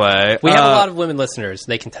 Anyway. We have a lot of women listeners.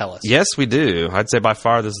 They can tell us. Yes, we do. I'd say by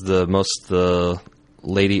far this is the most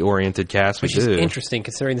lady-oriented cast Which is interesting,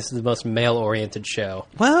 considering this is the most male-oriented show.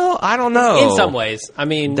 Well, I don't know. In some ways. I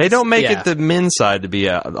mean... They don't make it the men's side to be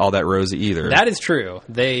all that rosy either. That is true.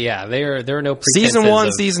 There are no pretenses Season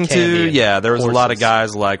 1, Season 2, there was horses. a lot of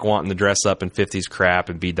guys like wanting to dress up in 50s crap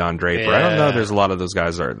and be Don Draper. I don't know there's a lot of those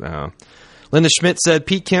guys right now. Linda Schmidt said,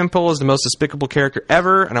 Pete Campbell is the most despicable character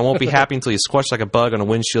ever, and I won't be happy until he's squashed like a bug on a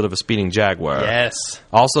windshield of a speeding Jaguar. Yes.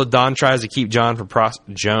 Also, Dawn tries to keep Joan from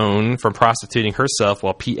prostituting herself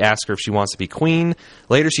while Pete asks her if she wants to be queen.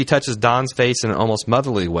 Later, she touches Dawn's face in an almost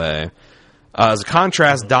motherly way. As a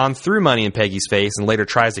contrast, Dawn threw money in Peggy's face and later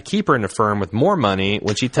tries to keep her in the firm with more money.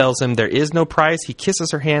 When she tells him there is no price, he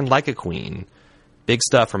kisses her hand like a queen. Big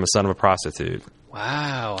stuff from a son of a prostitute.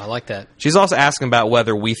 Wow, I like that. She's also asking about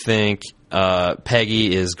whether we think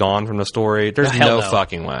Peggy is gone from the story. There's no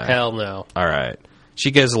fucking way. Hell no. All right.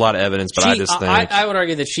 She gives a lot of evidence, but I just think... I would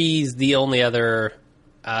argue that she's the only other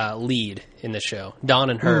lead in the show. Dawn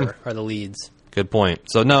and her are the leads. Good point.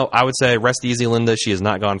 So, no, I would say rest easy, Linda. She is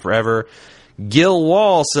not gone forever. Gil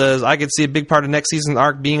Wall says, I could see a big part of next season's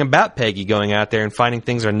arc being about Peggy going out there and finding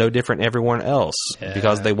things are no different than everyone else,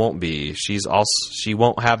 because they won't be. She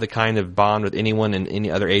won't have the kind of bond with anyone in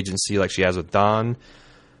any other agency like she has with Dawn,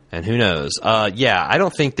 and who knows. I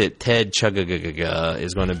don't think that Ted Chugga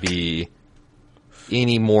is going to be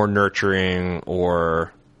any more nurturing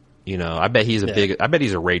or, I bet he's I bet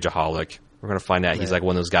he's a rageaholic. We're going to find out he's like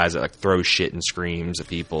one of those guys that like throws shit and screams at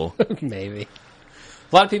people. Maybe.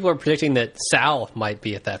 A lot of people are predicting that Sal might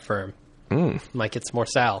be at that firm. Might get some more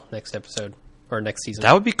Sal next episode or next season.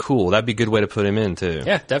 That would be cool. That'd be a good way to put him in, too.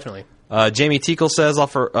 Yeah, definitely. Jamie Teakle says,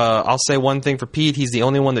 I'll say one thing for Pete. He's the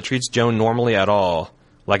only one that treats Joan normally at all,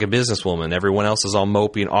 like a businesswoman. Everyone else is all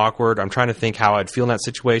mopey and awkward. I'm trying to think how I'd feel in that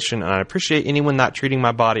situation, and I appreciate anyone not treating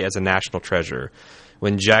my body as a national treasure.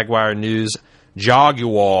 When Jaguar,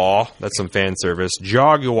 that's some fan service,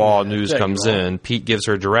 Jaguar news comes in, Pete gives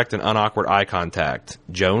her direct and unawkward eye contact.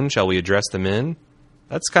 Joan, shall we address the men?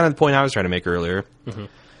 That's kind of the point I was trying to make earlier.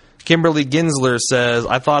 Kimberly Ginsler says,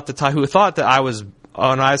 who thought that I was...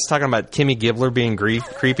 Oh, no, I was talking about Kimmy Gibbler being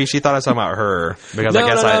creepy. She thought I was talking about her. Because I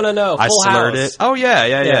guess I slurred it. Oh,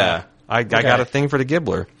 yeah. I got a thing for the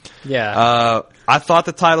Gibbler. Yeah. I thought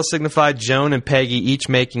the title signified Joan and Peggy each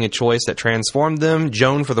making a choice that transformed them.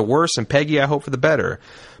 Joan for the worse and Peggy, I hope, for the better.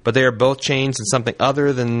 But they are both changed in something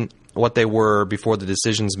other than what they were before the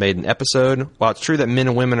decisions made in episode. While it's true that men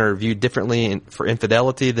and women are viewed differently for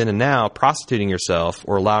infidelity then and now, prostituting yourself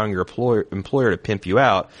or allowing your employer to pimp you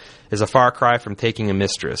out is a far cry from taking a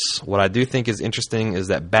mistress. What I do think is interesting is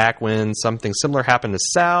that back when something similar happened to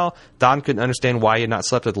Sal, Don couldn't understand why he had not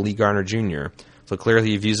slept with Lee Garner Jr. So clearly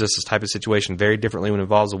he views this type of situation very differently when it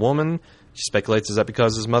involves a woman. She speculates, is that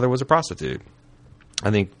because his mother was a prostitute?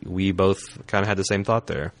 I think we both kind of had the same thought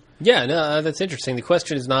there. Yeah, no, that's interesting. The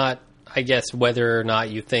question is not, I guess, whether or not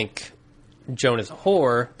you think Joan is a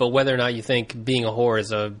whore, but whether or not you think being a whore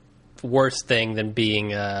is a worse thing than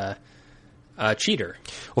being a cheater.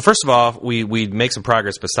 Well, first of all, we make some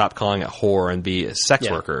progress, but stop calling it whore and be a sex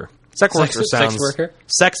worker. Sex worker?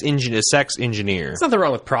 Sex engineer. There's nothing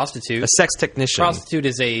wrong with prostitute. A sex technician. Prostitute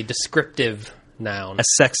is a descriptive noun. A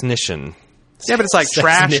sexnician. Yeah, but it's like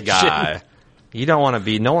trash guy. You don't want to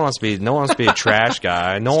be. No one wants to be a trash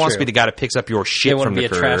guy. No one wants to be the guy that picks up your shit from the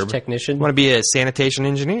curb. You want to be a trash technician? You want to be a sanitation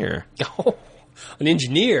engineer. Oh, an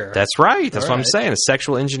engineer. That's right. That's what I'm saying. A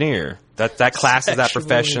sexual engineer. That classes that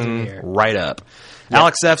profession right up. Yep.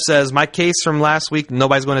 Alex F says, my case from last week,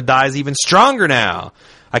 Nobody's Going to Die, is even stronger now.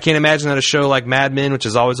 I can't imagine that a show like Mad Men, which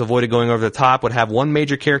has always avoided going over the top, would have one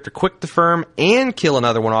major character quit the firm and kill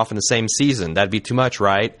another one off in the same season. That'd be too much,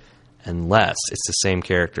 right? unless it's the same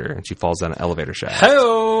character and she falls down an elevator shaft.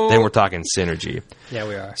 Hey-o! Then we're talking synergy. Yeah,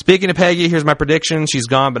 we are. Speaking of Peggy, here's my prediction. She's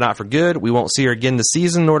gone, but not for good. We won't see her again this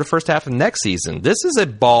season, nor the first half of next season. This is a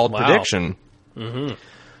bald prediction. Mm-hmm.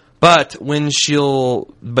 But then she'll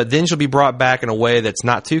be brought back in a way that's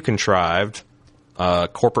not too contrived.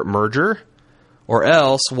 Corporate merger. Or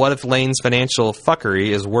else, what if Lane's financial fuckery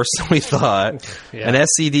is worse than we thought? Yeah. And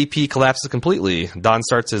SCDP collapses completely. Don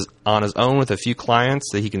starts on his own with a few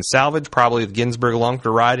clients that he can salvage, probably with Ginsburg along for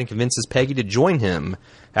the ride, and convinces Peggy to join him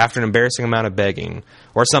after an embarrassing amount of begging.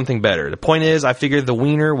 Or something better. The point is, I figure the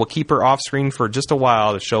wiener will keep her off screen for just a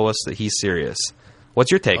while to show us that he's serious.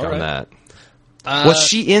 What's your take on that? Was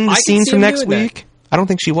she in the scene from next week? That. I don't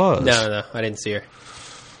think she was. No, I didn't see her.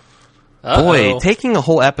 Boy, taking a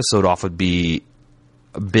whole episode off would be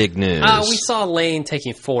big news. We saw Lane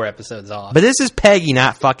taking 4 episodes off. But this is Peggy,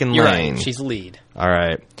 not fucking You're Lane. Right. She's lead. All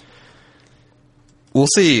right. We'll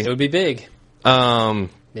see. It would be big. It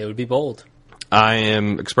would be bold. I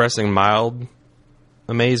am expressing mild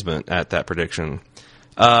amazement at that prediction.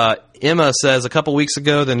 Emma says, a couple weeks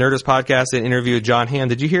ago, the Nerdist podcast did an interview with John Hamm.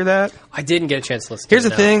 Did you hear that? I didn't get a chance to listen to it. Here's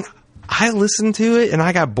the thing. I listened to it, and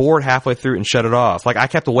I got bored halfway through it and shut it off. Like, I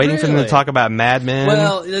kept waiting for them to talk about Mad Men.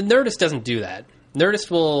 Well, the Nerdist doesn't do that.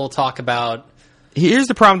 Nerdist will talk about. Here's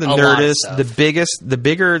the problem with the Nerdist. The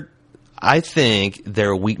bigger, I think,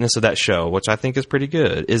 their weakness of that show, which I think is pretty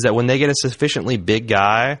good, is that when they get a sufficiently big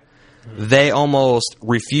guy, they almost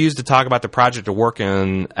refuse to talk about the project they're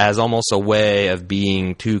working as almost a way of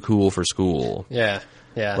being too cool for school. Yeah.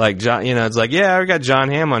 Like, John, it's like, yeah, we got John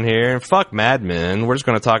Hamm on here, and fuck Mad Men. We're just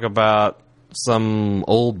going to talk about some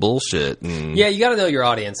old bullshit. Yeah, you got to know your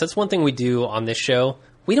audience. That's one thing we do on this show.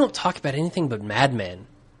 We don't talk about anything but Mad Men.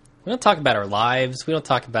 We don't talk about our lives. We don't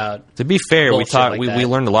talk about. To be fair, we we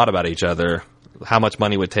learned a lot about each other. How much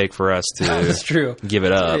money it would take for us to That's true. give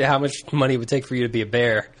it up. Yeah, how much money it would take for you to be a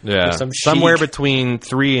bear. Yeah. Somewhere between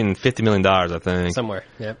 $3 and $50 million, I think. Somewhere,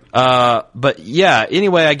 yep. But yeah,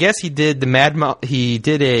 anyway, I guess he did he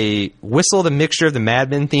did a whistle, the mixture of the Mad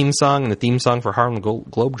Men theme song and the theme song for Harlem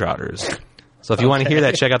Globetrotters. So if you want to hear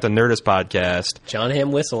that, check out the Nerdist podcast. John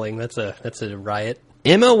Hamm whistling, that's a riot.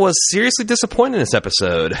 Emma was seriously disappointed in this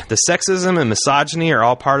episode. The sexism and misogyny are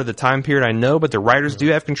all part of the time period, I know, but the writers do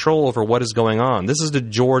have control over what is going on. This is the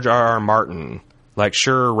George R.R. Martin. Like,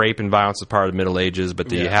 sure, rape and violence is part of the Middle Ages,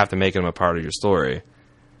 but you have to make them a part of your story.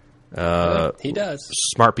 He does.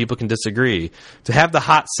 Smart people can disagree. To have the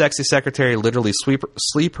hot, sexy secretary literally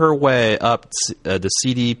sleep her way up the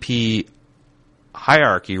CDP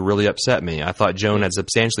hierarchy really upset me. I thought Joan had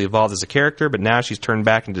substantially evolved as a character, but now she's turned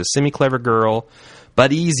back into a semi-clever girl,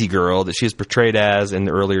 but easy girl that she was portrayed as in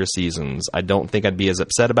the earlier seasons. I don't think I'd be as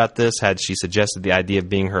upset about this had she suggested the idea of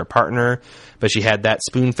being her partner, but she had that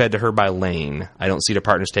spoon-fed to her by Lane. I don't see the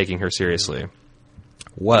partners taking her seriously.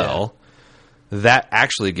 Well, that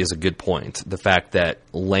actually is a good point. The fact that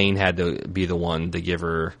Lane had to be the one to give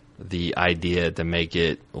her the idea to make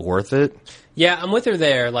it worth it. Yeah, I'm with her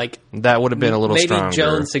there. Like, that would have been a little stronger. Maybe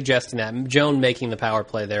Joan suggesting that. Joan making the power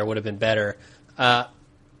play there would have been better.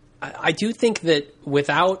 I do think that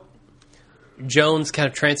without Joan's kind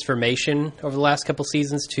of transformation over the last couple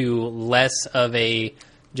seasons to less of a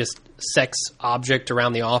just sex object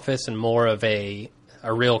around the office and more of a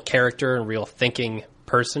real character and real thinking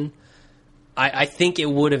person, I think it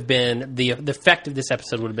would have been the effect of this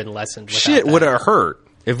episode would have been lessened. Shit would have hurt.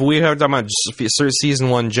 If we had talking about season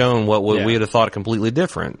 1 Joan, we would have thought completely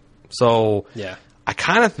different. So I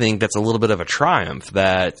kind of think that's a little bit of a triumph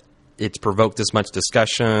that it's provoked this much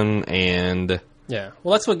discussion. And well,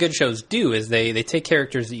 that's what good shows do, is they take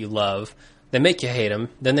characters that you love, they make you hate them,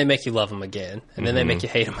 then they make you love them again, and then they make you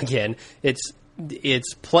hate them again.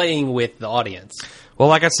 It's playing with the audience. Well,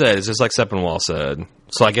 like I said, it's just like Sepinwall said.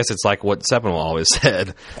 So I guess it's like what Sepinwall always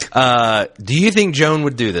said. Do you think Joan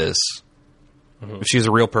would do this if she's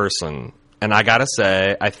a real person? And I gotta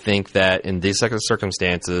say, I think that in these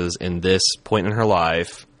circumstances, in this point in her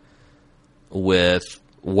life, with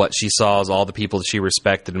what she saw as all the people that she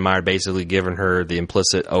respected and admired basically giving her the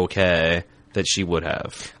implicit okay, that she would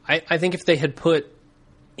have. I think if they had put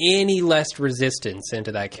any less resistance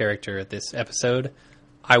into that character at this episode,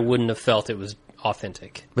 I wouldn't have felt it was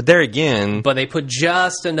authentic. But there again... But they put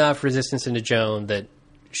just enough resistance into Joan that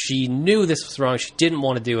she knew this was wrong. She didn't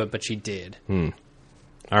want to do it, but she did. All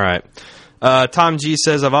right. Tom G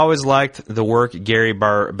says, I've always liked the work Gary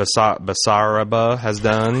Basaraba has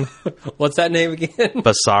done. What's that name again?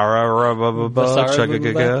 Basaraba.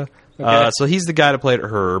 Okay. So he's the guy that played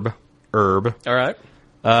Herb. All right.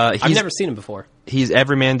 I've never seen him before. He's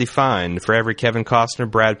every man defined. For every Kevin Costner,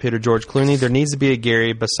 Brad Pitt, or George Clooney, there needs to be a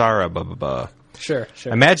Gary Basaraba. Sure.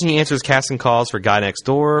 Imagine he answers casting calls for Guy Next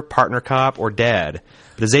Door, Partner Cop, or Dad.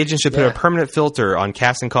 But his agent should put a permanent filter on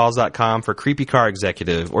castingcalls.com for creepy car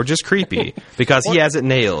executive, or just creepy, because he has it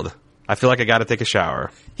nailed. I feel like I got to take a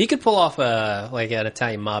shower. He could pull off like an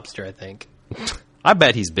Italian mobster, I think. I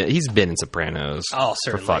bet he's been in Sopranos. Oh,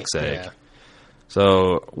 certainly. For fuck's sake. Yeah.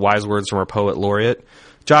 So, wise words from our poet laureate.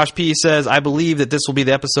 Josh P. says, I believe that this will be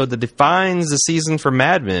the episode that defines the season for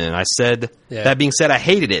Mad Men. I said, that being said, I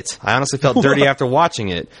hated it. I honestly felt dirty after watching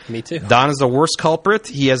it. Me too. Don is the worst culprit.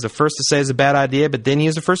 He has the first to say it's a bad idea, but then he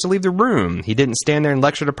is the first to leave the room. He didn't stand there and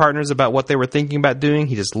lecture to partners about what they were thinking about doing.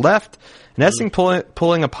 He just left, in essence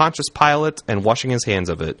pulling a Pontius Pilate and washing his hands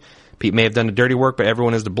of it. Pete may have done the dirty work, but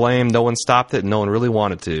everyone is to blame. No one stopped it, and no one really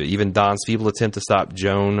wanted to. Even Don's feeble attempt to stop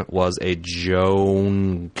Joan was a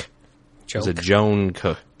joke. It was a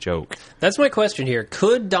joke. That's my question here.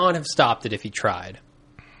 Could Don have stopped it if he tried?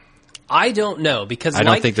 I don't know, because I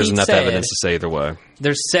don't think there's enough evidence to say either way.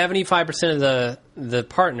 There's 75% of the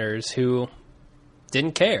partners who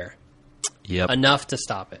didn't care enough to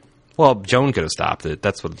stop it. Well, Joan could have stopped it.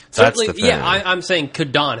 That's the thing. Yeah, I'm saying,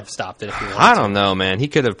 could Don have stopped it if he wanted I don't know, man. He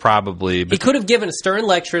could have probably. He could have given stern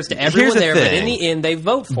lectures to everyone there, but in the end, they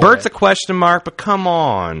vote for Bert's it. a question mark, but come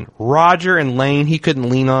on. Roger and Lane, he couldn't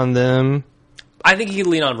lean on them. I think he could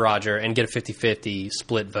lean on Roger and get a 50-50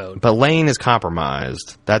 split vote. But Lane is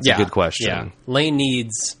compromised. That's a good question. Yeah. Lane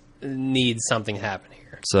needs something to happen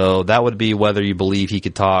here. So that would be whether you believe he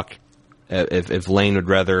could talk, if Lane would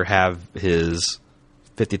rather have his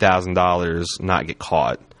 $50,000 not get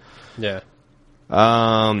caught. Yeah. This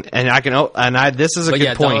is a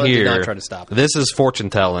good point Don here. Did not try to stop it. This is fortune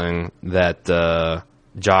telling that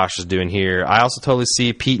Josh is doing here. I also totally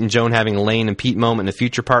see Pete and Joan having a Lane and Pete moment in a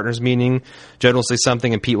future partners meeting. Joan will say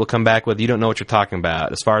something and Pete will come back with, you don't know what you're talking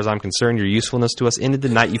about. As far as I'm concerned, your usefulness to us ended the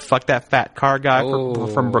night you fucked that fat car guy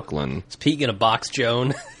from Brooklyn. Is Pete going to box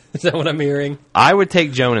Joan? Is that what I'm hearing? I would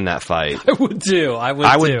take Joan in that fight. I would too. I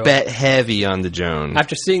would bet heavy on the Joan.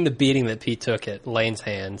 After seeing the beating that Pete took at Lane's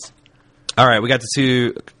hands. All right, we got the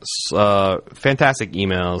two fantastic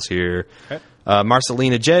emails here. Okay.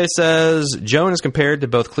 Marcelina J says, Joan is compared to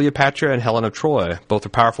both Cleopatra and Helen of Troy. Both are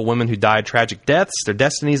powerful women who died tragic deaths, their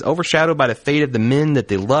destinies overshadowed by the fate of the men that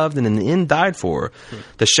they loved and in the end died for.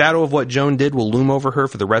 The shadow of what Joan did will loom over her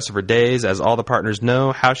for the rest of her days, as all the partners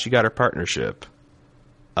know how she got her partnership.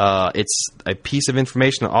 It's a piece of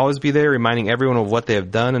information that will always be there, reminding everyone of what they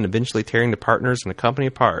have done and eventually tearing the partners and the company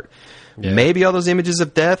apart. Yeah. Maybe all those images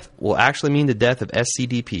of death will actually mean the death of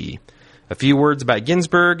SCDP. A few words about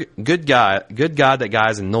Ginsburg. Good God, that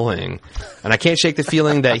guy's annoying. And I can't shake the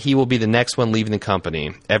feeling that he will be the next one leaving the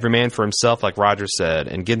company. Every man for himself, like Roger said.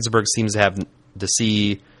 And Ginsburg seems to have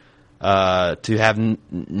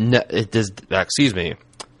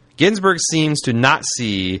Ginsburg seems to not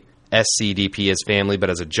see SCDP as family, but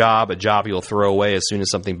as a job he will throw away as soon as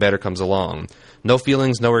something better comes along. No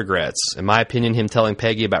feelings, no regrets. In my opinion, him telling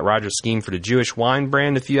Peggy about Roger's scheme for the Jewish wine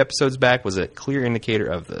brand a few episodes back was a clear indicator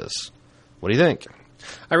of this. What do you think?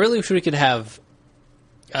 I really wish we could have...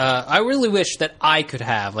 I really wish that I could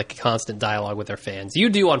have like a constant dialogue with our fans. You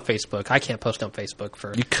do on Facebook. I can't post on Facebook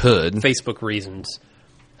for you could Facebook reasons.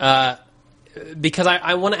 Because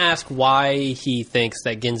I want to ask why he thinks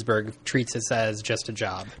that Ginsburg treats this as just a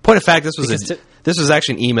job. Point of fact, this was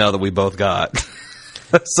actually an email that we both got.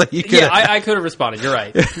 So you could I could have responded. You're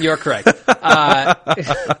right. You're correct.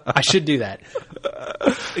 I should do that.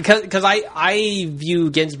 Because I view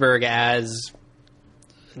Ginsburg as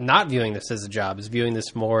not viewing this as a job, as viewing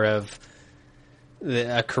this more of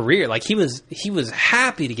a career. Like he was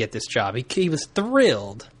happy to get this job. He was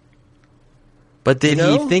thrilled. But did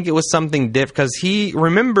he think it was something different? Because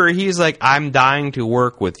he's like, I'm dying to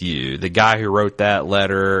work with you. The guy who wrote that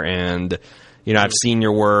letter, and I've seen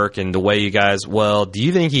your work and the way you guys. Well, do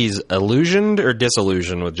you think he's illusioned or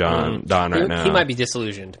disillusioned with Don right now? He might be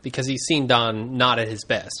disillusioned because he's seen Don not at his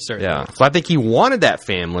best. Certainly. Yeah, so I think he wanted that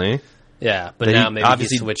family. Yeah, but now maybe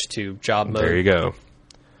he switched to job mode. There you go.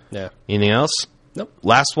 Yeah. Anything else? Nope.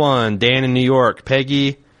 Last one. Dan in New York.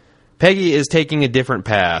 Peggy is taking a different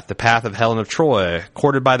path, the path of Helen of Troy.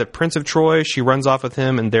 Courted by the Prince of Troy, she runs off with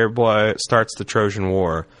him and thereby starts the Trojan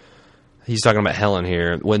War. He's talking about Helen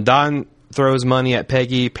here. When Don throws money at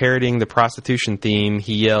Peggy, parroting the prostitution theme,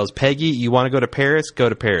 he yells, Peggy, you want to go to Paris? Go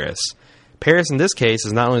to Paris. Paris in this case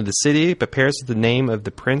is not only the city, but Paris is the name of the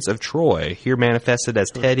Prince of Troy, here manifested as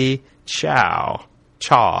Teddy Chaw.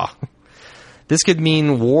 This could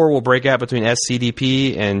mean war will break out between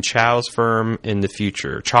SCDP and Chaw's firm in the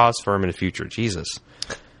future. Jesus.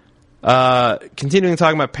 Continuing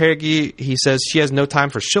talking about Peggy, he says she has no time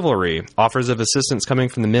for chivalry. Offers of assistance coming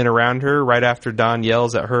from the men around her. Right after Don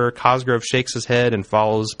yells at her, Cosgrove shakes his head and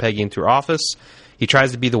follows Peggy into her office. He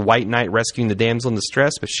tries to be the white knight rescuing the damsel in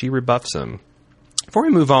distress, but she rebuffs him. Before we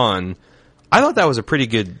move on, I thought that was a pretty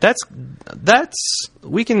good... That's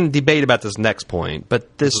we can debate about this next point,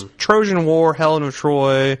 but this Trojan War, Helen of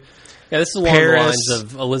Troy... Yeah, this is along the lines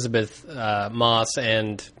of Elizabeth Moss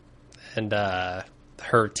and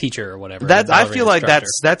her teacher or whatever. I feel like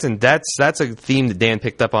that's a theme that Dan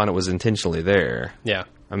picked up on. It was intentionally there. Yeah,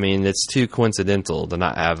 I mean, it's too coincidental to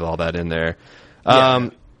not have all that in there.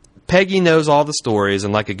 Peggy knows all the stories,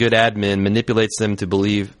 and like a good admin, manipulates them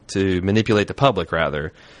to manipulate the public.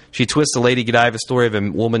 Rather, she twists the Lady Godiva story of a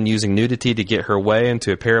woman using nudity to get her way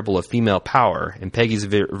into a parable of female power. In Peggy's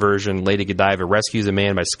version, Lady Godiva rescues a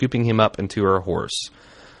man by scooping him up into her horse.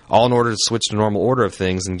 All in order to switch the normal order of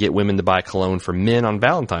things and get women to buy cologne for men on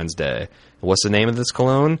Valentine's Day. And what's the name of this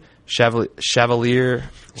cologne? Chevalier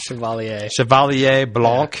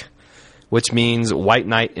Blanc, which means white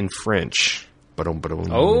knight in French.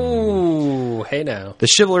 Oh, hey now. The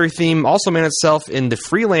chivalry theme also made itself in the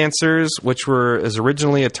Freelancers, which is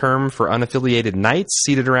originally a term for unaffiliated knights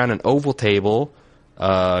seated around an oval table,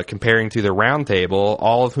 comparing to the round table,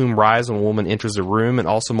 all of whom rise when a woman enters the room, and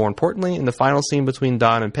also, more importantly, in the final scene between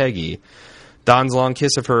Don and Peggy. Don's long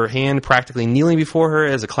kiss of her hand, practically kneeling before her,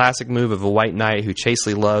 is a classic move of a white knight who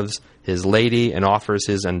chastely loves his lady and offers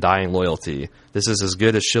his undying loyalty. This is as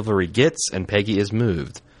good as chivalry gets, and Peggy is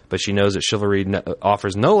moved. But she knows that chivalry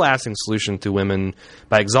offers no lasting solution to women.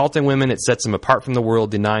 By exalting women, it sets them apart from the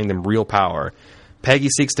world, denying them real power. Peggy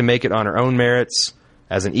seeks to make it on her own merits,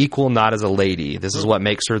 as an equal, not as a lady. This is what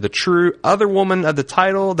makes her the true other woman of the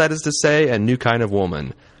title, that is to say, a new kind of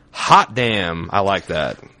woman. Hot damn, I like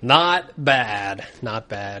that. Not bad. Not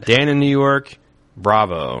bad. Dan in New York,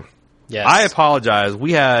 bravo. Yes. I apologize.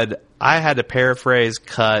 I had to paraphrase,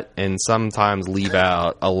 cut, and sometimes leave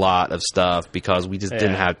out a lot of stuff because we just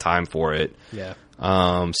didn't have time for it. Yeah.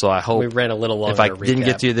 So I hope we ran a little longer. If I didn't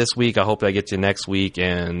get to you this week, I hope I get to you next week,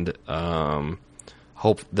 and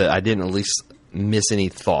hope that I didn't at least miss any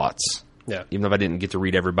thoughts. Yeah. Even if I didn't get to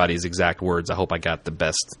read everybody's exact words, I hope I got the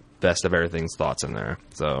best of everything's thoughts in there.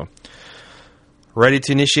 So, ready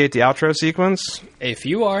to initiate the outro sequence? If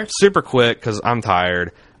you are. Super quick, because I'm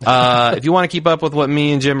tired. If you want to keep up with what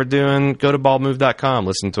me and Jim are doing, go to baldmove.com.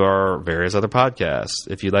 Listen to our various other podcasts.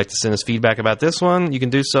 If you'd like to send us feedback about this one, you can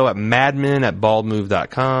do so at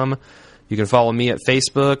madmen@baldmove.com. You can follow me at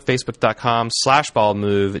Facebook,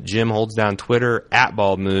 facebook.com/baldmove. Jim holds down Twitter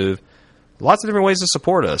 @baldmove. Lots of different ways to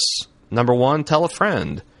support us. Number one, tell a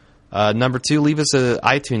friend. Number two, leave us an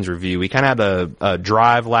iTunes review. We kind of had a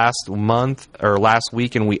drive last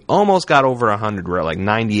week, and we almost got over 100. We're at like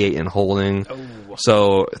 98 and holding. Oh.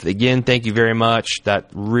 So, again, thank you very much. That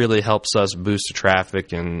really helps us boost the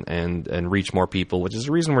traffic and reach more people, which is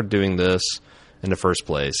the reason we're doing this in the first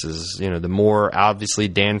place. Is, the more, obviously,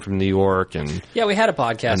 Dan from New York. And yeah, we had a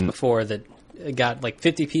podcast before that got like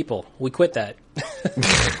 50 people. We quit that.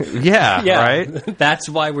 yeah, right? That's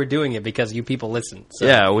why we're doing it, because you people listen. So.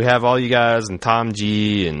 Yeah, we have all you guys, and Tom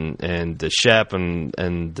G, and Shep,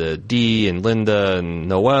 and D, and Linda, and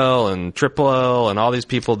Noel, and Triple L, and all these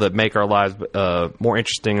people that make our lives more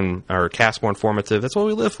interesting and our cast more informative. That's what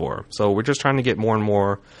we live for. So we're just trying to get more and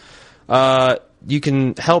more. You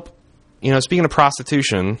can help, speaking of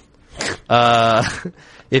prostitution,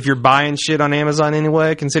 if you're buying shit on Amazon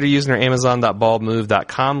anyway, consider using our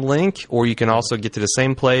amazon.baldmove.com link, or you can also get to the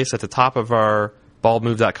same place at the top of our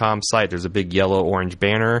baldmove.com site. There's a big yellow-orange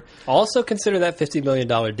banner. Also consider that $50 million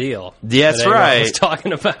deal. Yeah, that's right. I was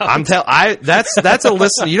talking about. That's a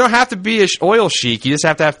listen. You don't have to be an oil sheik. You just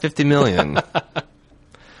have to have $50 million.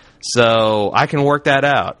 So I can work that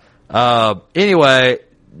out. Anyway,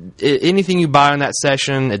 anything you buy on that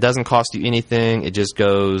session, it doesn't cost you anything. It just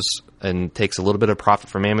goes and takes a little bit of profit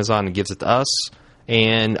from Amazon and gives it to us.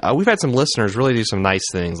 And we've had some listeners really do some nice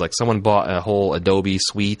things. Like someone bought a whole Adobe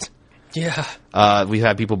suite. Yeah. We've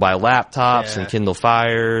had people buy laptops and Kindle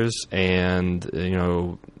Fires,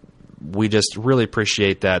 and we just really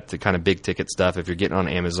appreciate that, the kind of big ticket stuff. If you're getting on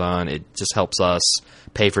Amazon, it just helps us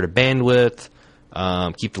pay for the bandwidth,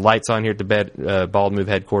 keep the lights on here at the Bald Move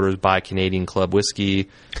headquarters, buy Canadian Club whiskey.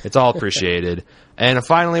 It's all appreciated. And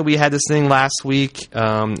finally, we had this thing last week.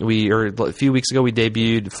 A few weeks ago, we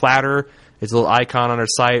debuted Flatter. It's a little icon on our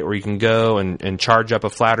site where you can go and charge up a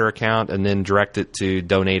Flatter account and then direct it to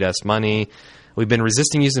donate us money. We've been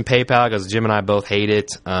resisting using PayPal because Jim and I both hate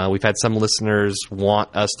it. We've had some listeners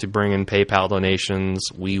want us to bring in PayPal donations.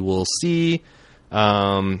 We will see.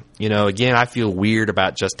 Again, I feel weird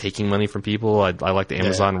about just taking money from people. I like the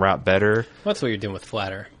Amazon route better. Well, that's what you're doing with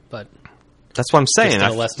Flatter, but that's what I'm saying.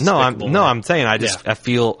 I'm saying I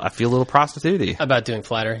feel a little prostitute-y about doing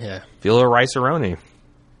Flatter. Yeah, feel a little rice-a-roni.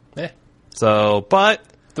 Yeah. So, but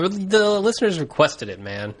the listeners requested it,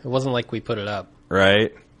 man. It wasn't like we put it up.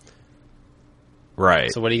 Right.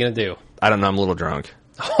 So what are you gonna do? I don't know. I'm a little drunk.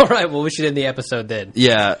 All right. Well, we should end the episode then.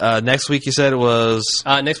 Yeah. Next week you said it was.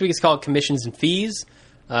 Next week is called Commissions and Fees.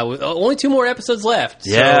 With only 2 more episodes left.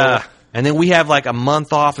 Yeah. So, and then we have like a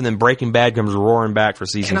month off, and then Breaking Bad comes roaring back for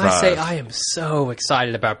season 5. Can I say I am so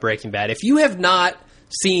excited about Breaking Bad? If you have not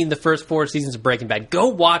seen the first 4 seasons of Breaking Bad, go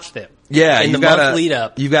watch them. Yeah, in the month lead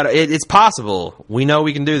up. You've got it's possible. We know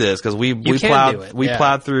we can do this because we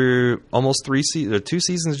plowed through almost 2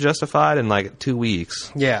 seasons of Justified in like 2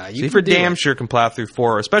 weeks. Yeah, you for damn sure can plow through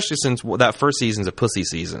 4, especially since that first season's a pussy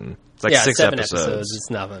season. It's like 6 episodes. It's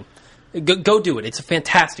nothing. Go do it. It's a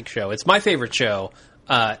fantastic show. It's my favorite show,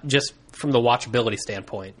 just from the watchability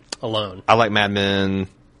standpoint alone. I like Mad Men.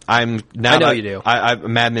 I know you do.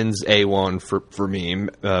 Mad Men's A1 for me.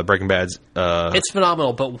 Breaking Bad's it's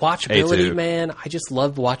phenomenal, but watchability, A2. Man, I just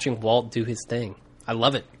love watching Walt do his thing. I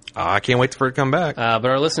love it. I can't wait for it to come back. But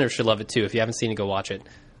our listeners should love it too. If you haven't seen it, go watch it.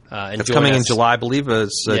 It's coming in July, I believe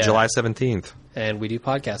it's July 17th. And we do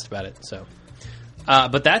podcasts about it. So,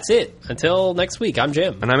 but that's it. Until next week, I'm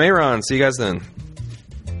Jim. And I'm Aaron. See you guys then.